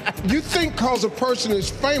 You think because a person is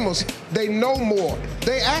famous, they know more.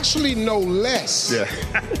 They actually know less. Yeah.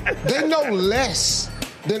 They know less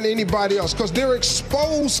than anybody else because they're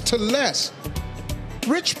exposed to less.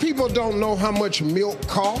 Rich people don't know how much milk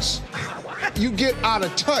costs. You get out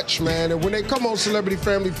of touch, man. And when they come on Celebrity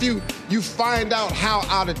Family Feud, you find out how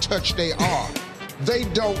out of touch they are. They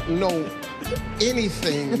don't know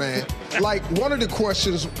anything, man. Like, one of the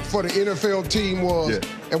questions for the NFL team was,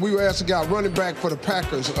 and we were asked a guy running back for the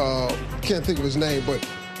Packers, can't think of his name, but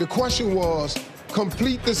the question was,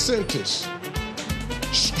 complete the sentence.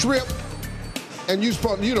 Strip, and you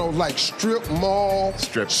supposed, like strip mall,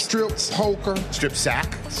 strip poker, strip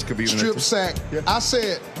sack. This could be even strip sack. Yeah. I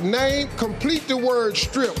said, complete the word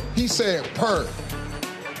strip. He said, purr.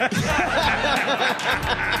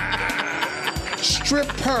 Strip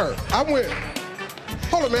purr. I went,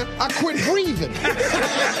 hold on, man. I quit breathing.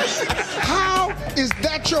 How is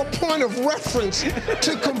that your point of reference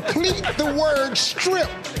to complete the word strip?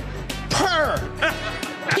 Purr.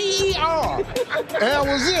 P-E-R. And that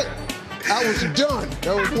was it. I was done.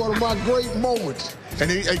 That was one of my great moments.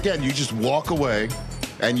 And again, you just walk away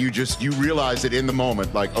and you realize it in the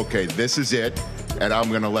moment, like, okay, this is it, and I'm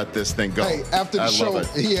going to let this thing go. Hey, after the show,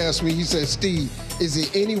 he asked me, he said, Steve, is there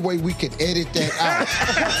any way we could edit that out?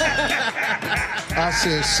 I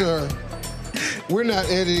said, sir, we're not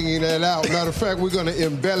editing that out. Matter of fact, we're going to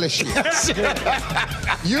embellish it.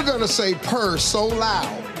 You're going to say purr so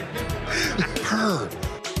loud. Purr.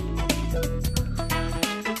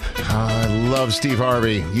 I love Steve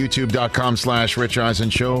Harvey. YouTube.com/Rich Eisen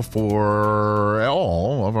Show for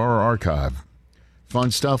all of our archive. Fun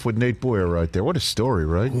stuff with Nate Boyer right there. What a story,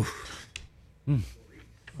 right?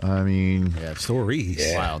 I mean... Yeah, stories.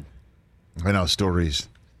 Yeah. Wild. I know, stories.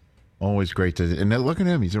 Always great to... And look at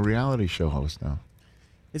him. He's a reality show host now.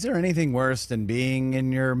 Is there anything worse than being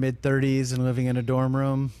in your mid-30s and living in a dorm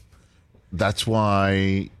room? That's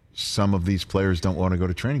why some of these players don't want to go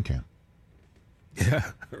to training camp.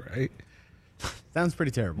 Yeah, right. Sounds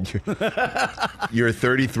pretty terrible. You're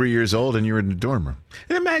 33 years old and you're in the dorm room.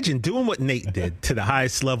 And imagine doing what Nate did to the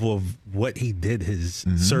highest level of what he did his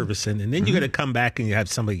service in, and then you got to come back and you have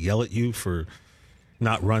somebody yell at you for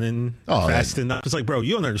not running fast enough. It's like, bro,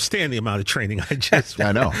 you don't understand the amount of training I just.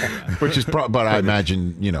 I know, which is, but I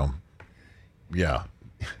imagine, yeah,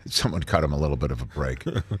 someone cut him a little bit of a break.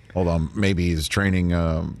 Hold on, maybe his training,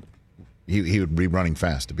 he would be running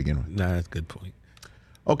fast to begin with. Nah, that's a good point.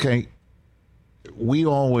 Okay. We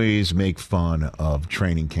always make fun of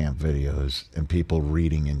training camp videos and people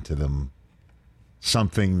reading into them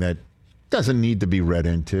something that doesn't need to be read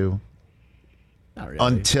into. Not really.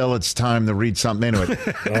 Until it's time to read something into it.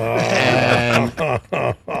 And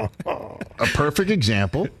a perfect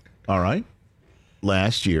example, all right,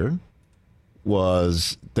 last year,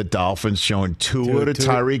 was the Dolphins showing Tua to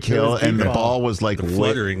Tyreek Hill, and the ball was like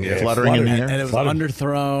fluttering in the air. And it was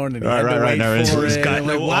underthrown. And Right. For He's it. got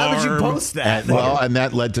no Why would you arm. post that? And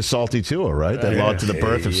that led to Salty Tua, right? That led to the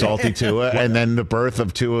birth of Salty Tua, and then the birth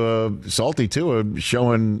of Salty Tua,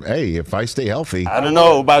 showing, hey, if I stay healthy. I don't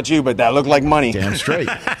know about you, but that looked like money. Damn straight.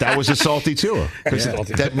 That was a Salty Tua.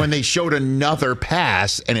 That when they showed another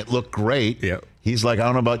pass and it looked great, he's like, I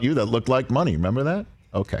don't know about you, that looked like money. Remember that?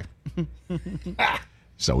 Okay.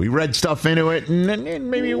 So we read stuff into it,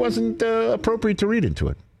 and maybe it wasn't appropriate to read into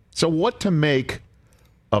it. So what to make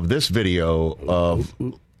of this video of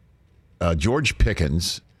George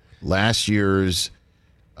Pickens, last year's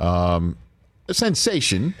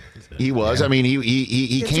sensation? He was. I mean,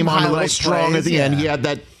 he came on a little strong at the end. He had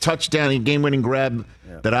that touchdown, game-winning grab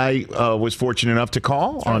that I was fortunate enough to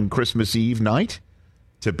call on Christmas Eve night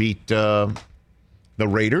to beat the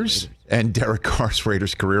Raiders and Derek Carr's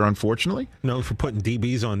Raiders career, unfortunately. Known for putting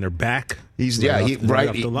DBs on their back. He's Up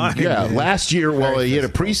the line. Last year, he had a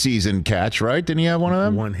preseason catch, right? Didn't he have one of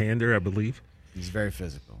them? One-hander, I believe. He's very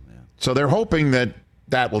physical, man. So they're hoping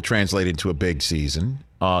that will translate into a big season.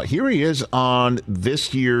 Here he is on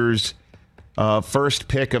this year's first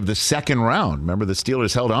pick of the second round. Remember, the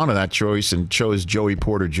Steelers held on to that choice and chose Joey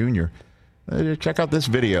Porter Jr. Check out this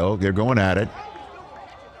video. They're going at it.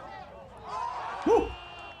 Woo.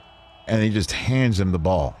 And he just hands him the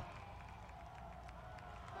ball.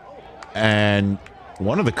 And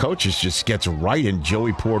one of the coaches just gets right in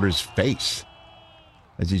Joey Porter's face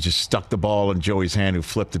as he just stuck the ball in Joey's hand, who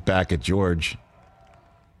flipped it back at George.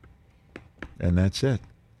 And that's it.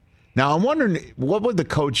 Now, I'm wondering, what would the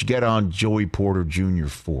coach get on Joey Porter Jr.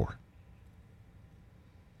 for?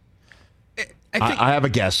 I have a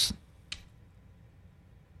guess.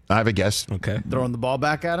 Okay. Throwing the ball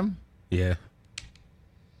back at him? Yeah.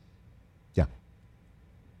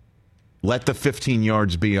 Let the 15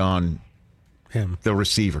 yards be on him, the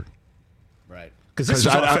receiver. Right. Because this is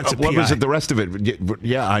offensive what was PI. it, the rest of it?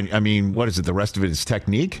 Yeah, I mean, what is it? The rest of it is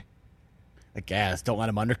technique? I guess. Don't let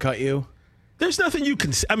him undercut you. There's nothing you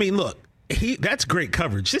can. I mean, look, that's great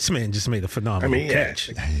coverage. This man just made a phenomenal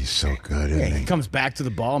catch. He's so good, isn't He comes back to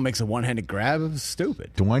the ball and makes a one-handed grab. It was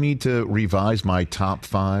stupid. Do I need to revise my top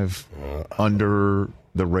 5 under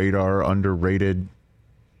the radar, underrated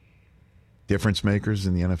difference makers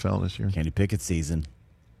in the NFL this year? Kenny Pickett season.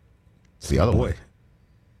 It's the other one.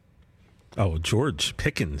 Oh, George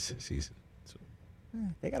Pickens season.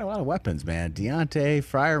 They got a lot of weapons, man. Deontay,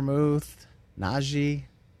 Freiermuth, Najee.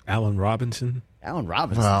 Allen Robinson.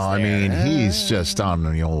 Well, I mean, he's just on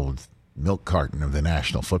the old milk carton of the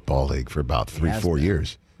National Football League for about 3-4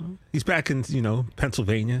 years. He's back in,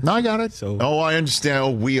 Pennsylvania. No, I got it. So, I understand. Oh,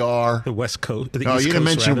 we are. The West Coast. No, you didn't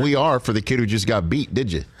mention we are for the kid who just got beat,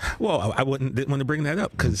 did you? Well, I didn't want to bring that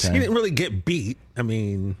up because he didn't really get beat. I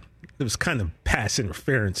mean, it was kind of pass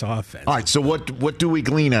interference offense. All right, so what do we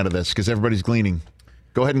glean out of this? Because everybody's gleaning.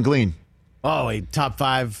 Go ahead and glean. Oh, a top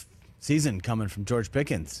 5 season coming from George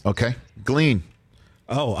Pickens. Okay, glean.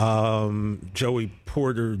 Joey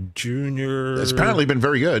Porter Jr. It's apparently been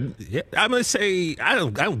very good. Yeah, I'm gonna say I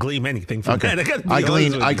don't glean anything from that. I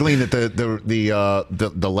glean that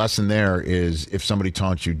the lesson there is, if somebody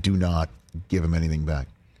taunts you, do not give them anything back.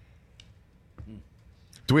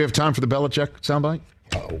 Do we have time for the Belichick soundbite?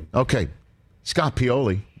 Okay. Scott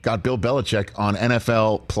Pioli got Bill Belichick on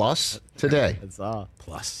NFL Plus today. That's all.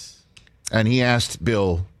 Plus. And he asked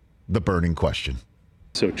Bill the burning question.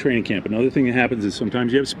 So training camp. Another thing that happens is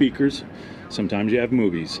sometimes you have speakers, sometimes you have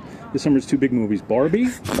movies. This summer's 2 big movies. Barbie.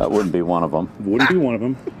 That wouldn't be one of them. Wouldn't be one of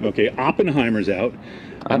them. Okay, Oppenheimer's out.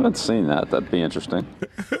 I haven't seen that. That'd be interesting.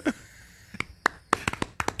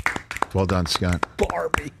 Well done, Scott.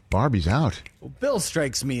 Barbie's out. Well, Bill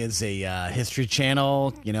strikes me as a History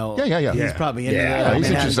Channel, Yeah. He's probably into he's Manhattan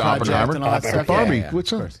interested in Project Oppenheimer. and all that stuff. Barbie, Yeah,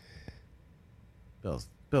 what's up?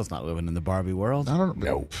 Bill's not living in the Barbie world. I don't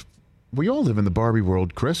know. We all live in the Barbie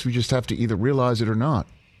world, Chris. We just have to either realize it or not.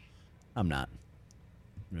 I'm not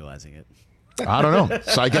realizing it. I don't know.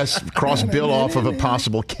 So I guess cross Bill off of a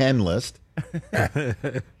possible Ken list.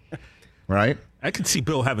 Right? I could see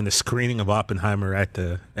Bill having a screening of Oppenheimer at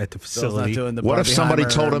the facility. What if somebody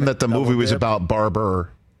told him that the movie was about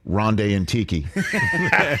Barber, Rondé, and Tiki?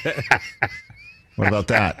 What about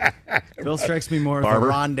that? Bill strikes me more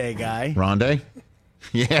Barber? as a Rondé guy. Rondé?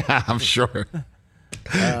 Yeah, I'm sure.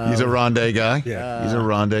 He's a Rondé guy. Yeah. He's a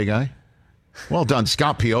Rondé guy. Well done,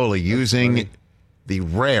 Scott Pioli, using the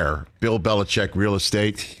rare Bill Belichick real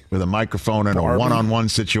estate with a microphone and a one-on-one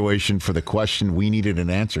situation for the question we needed an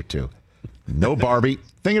answer to. No Barbie.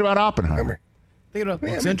 Thinking about Oppenheimer.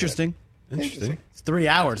 It's interesting. Interesting. It's 3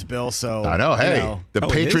 hours, Bill. So I know. Hey, the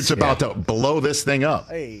Patriots is? about to blow this thing up.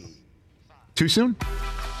 Hey. Too soon?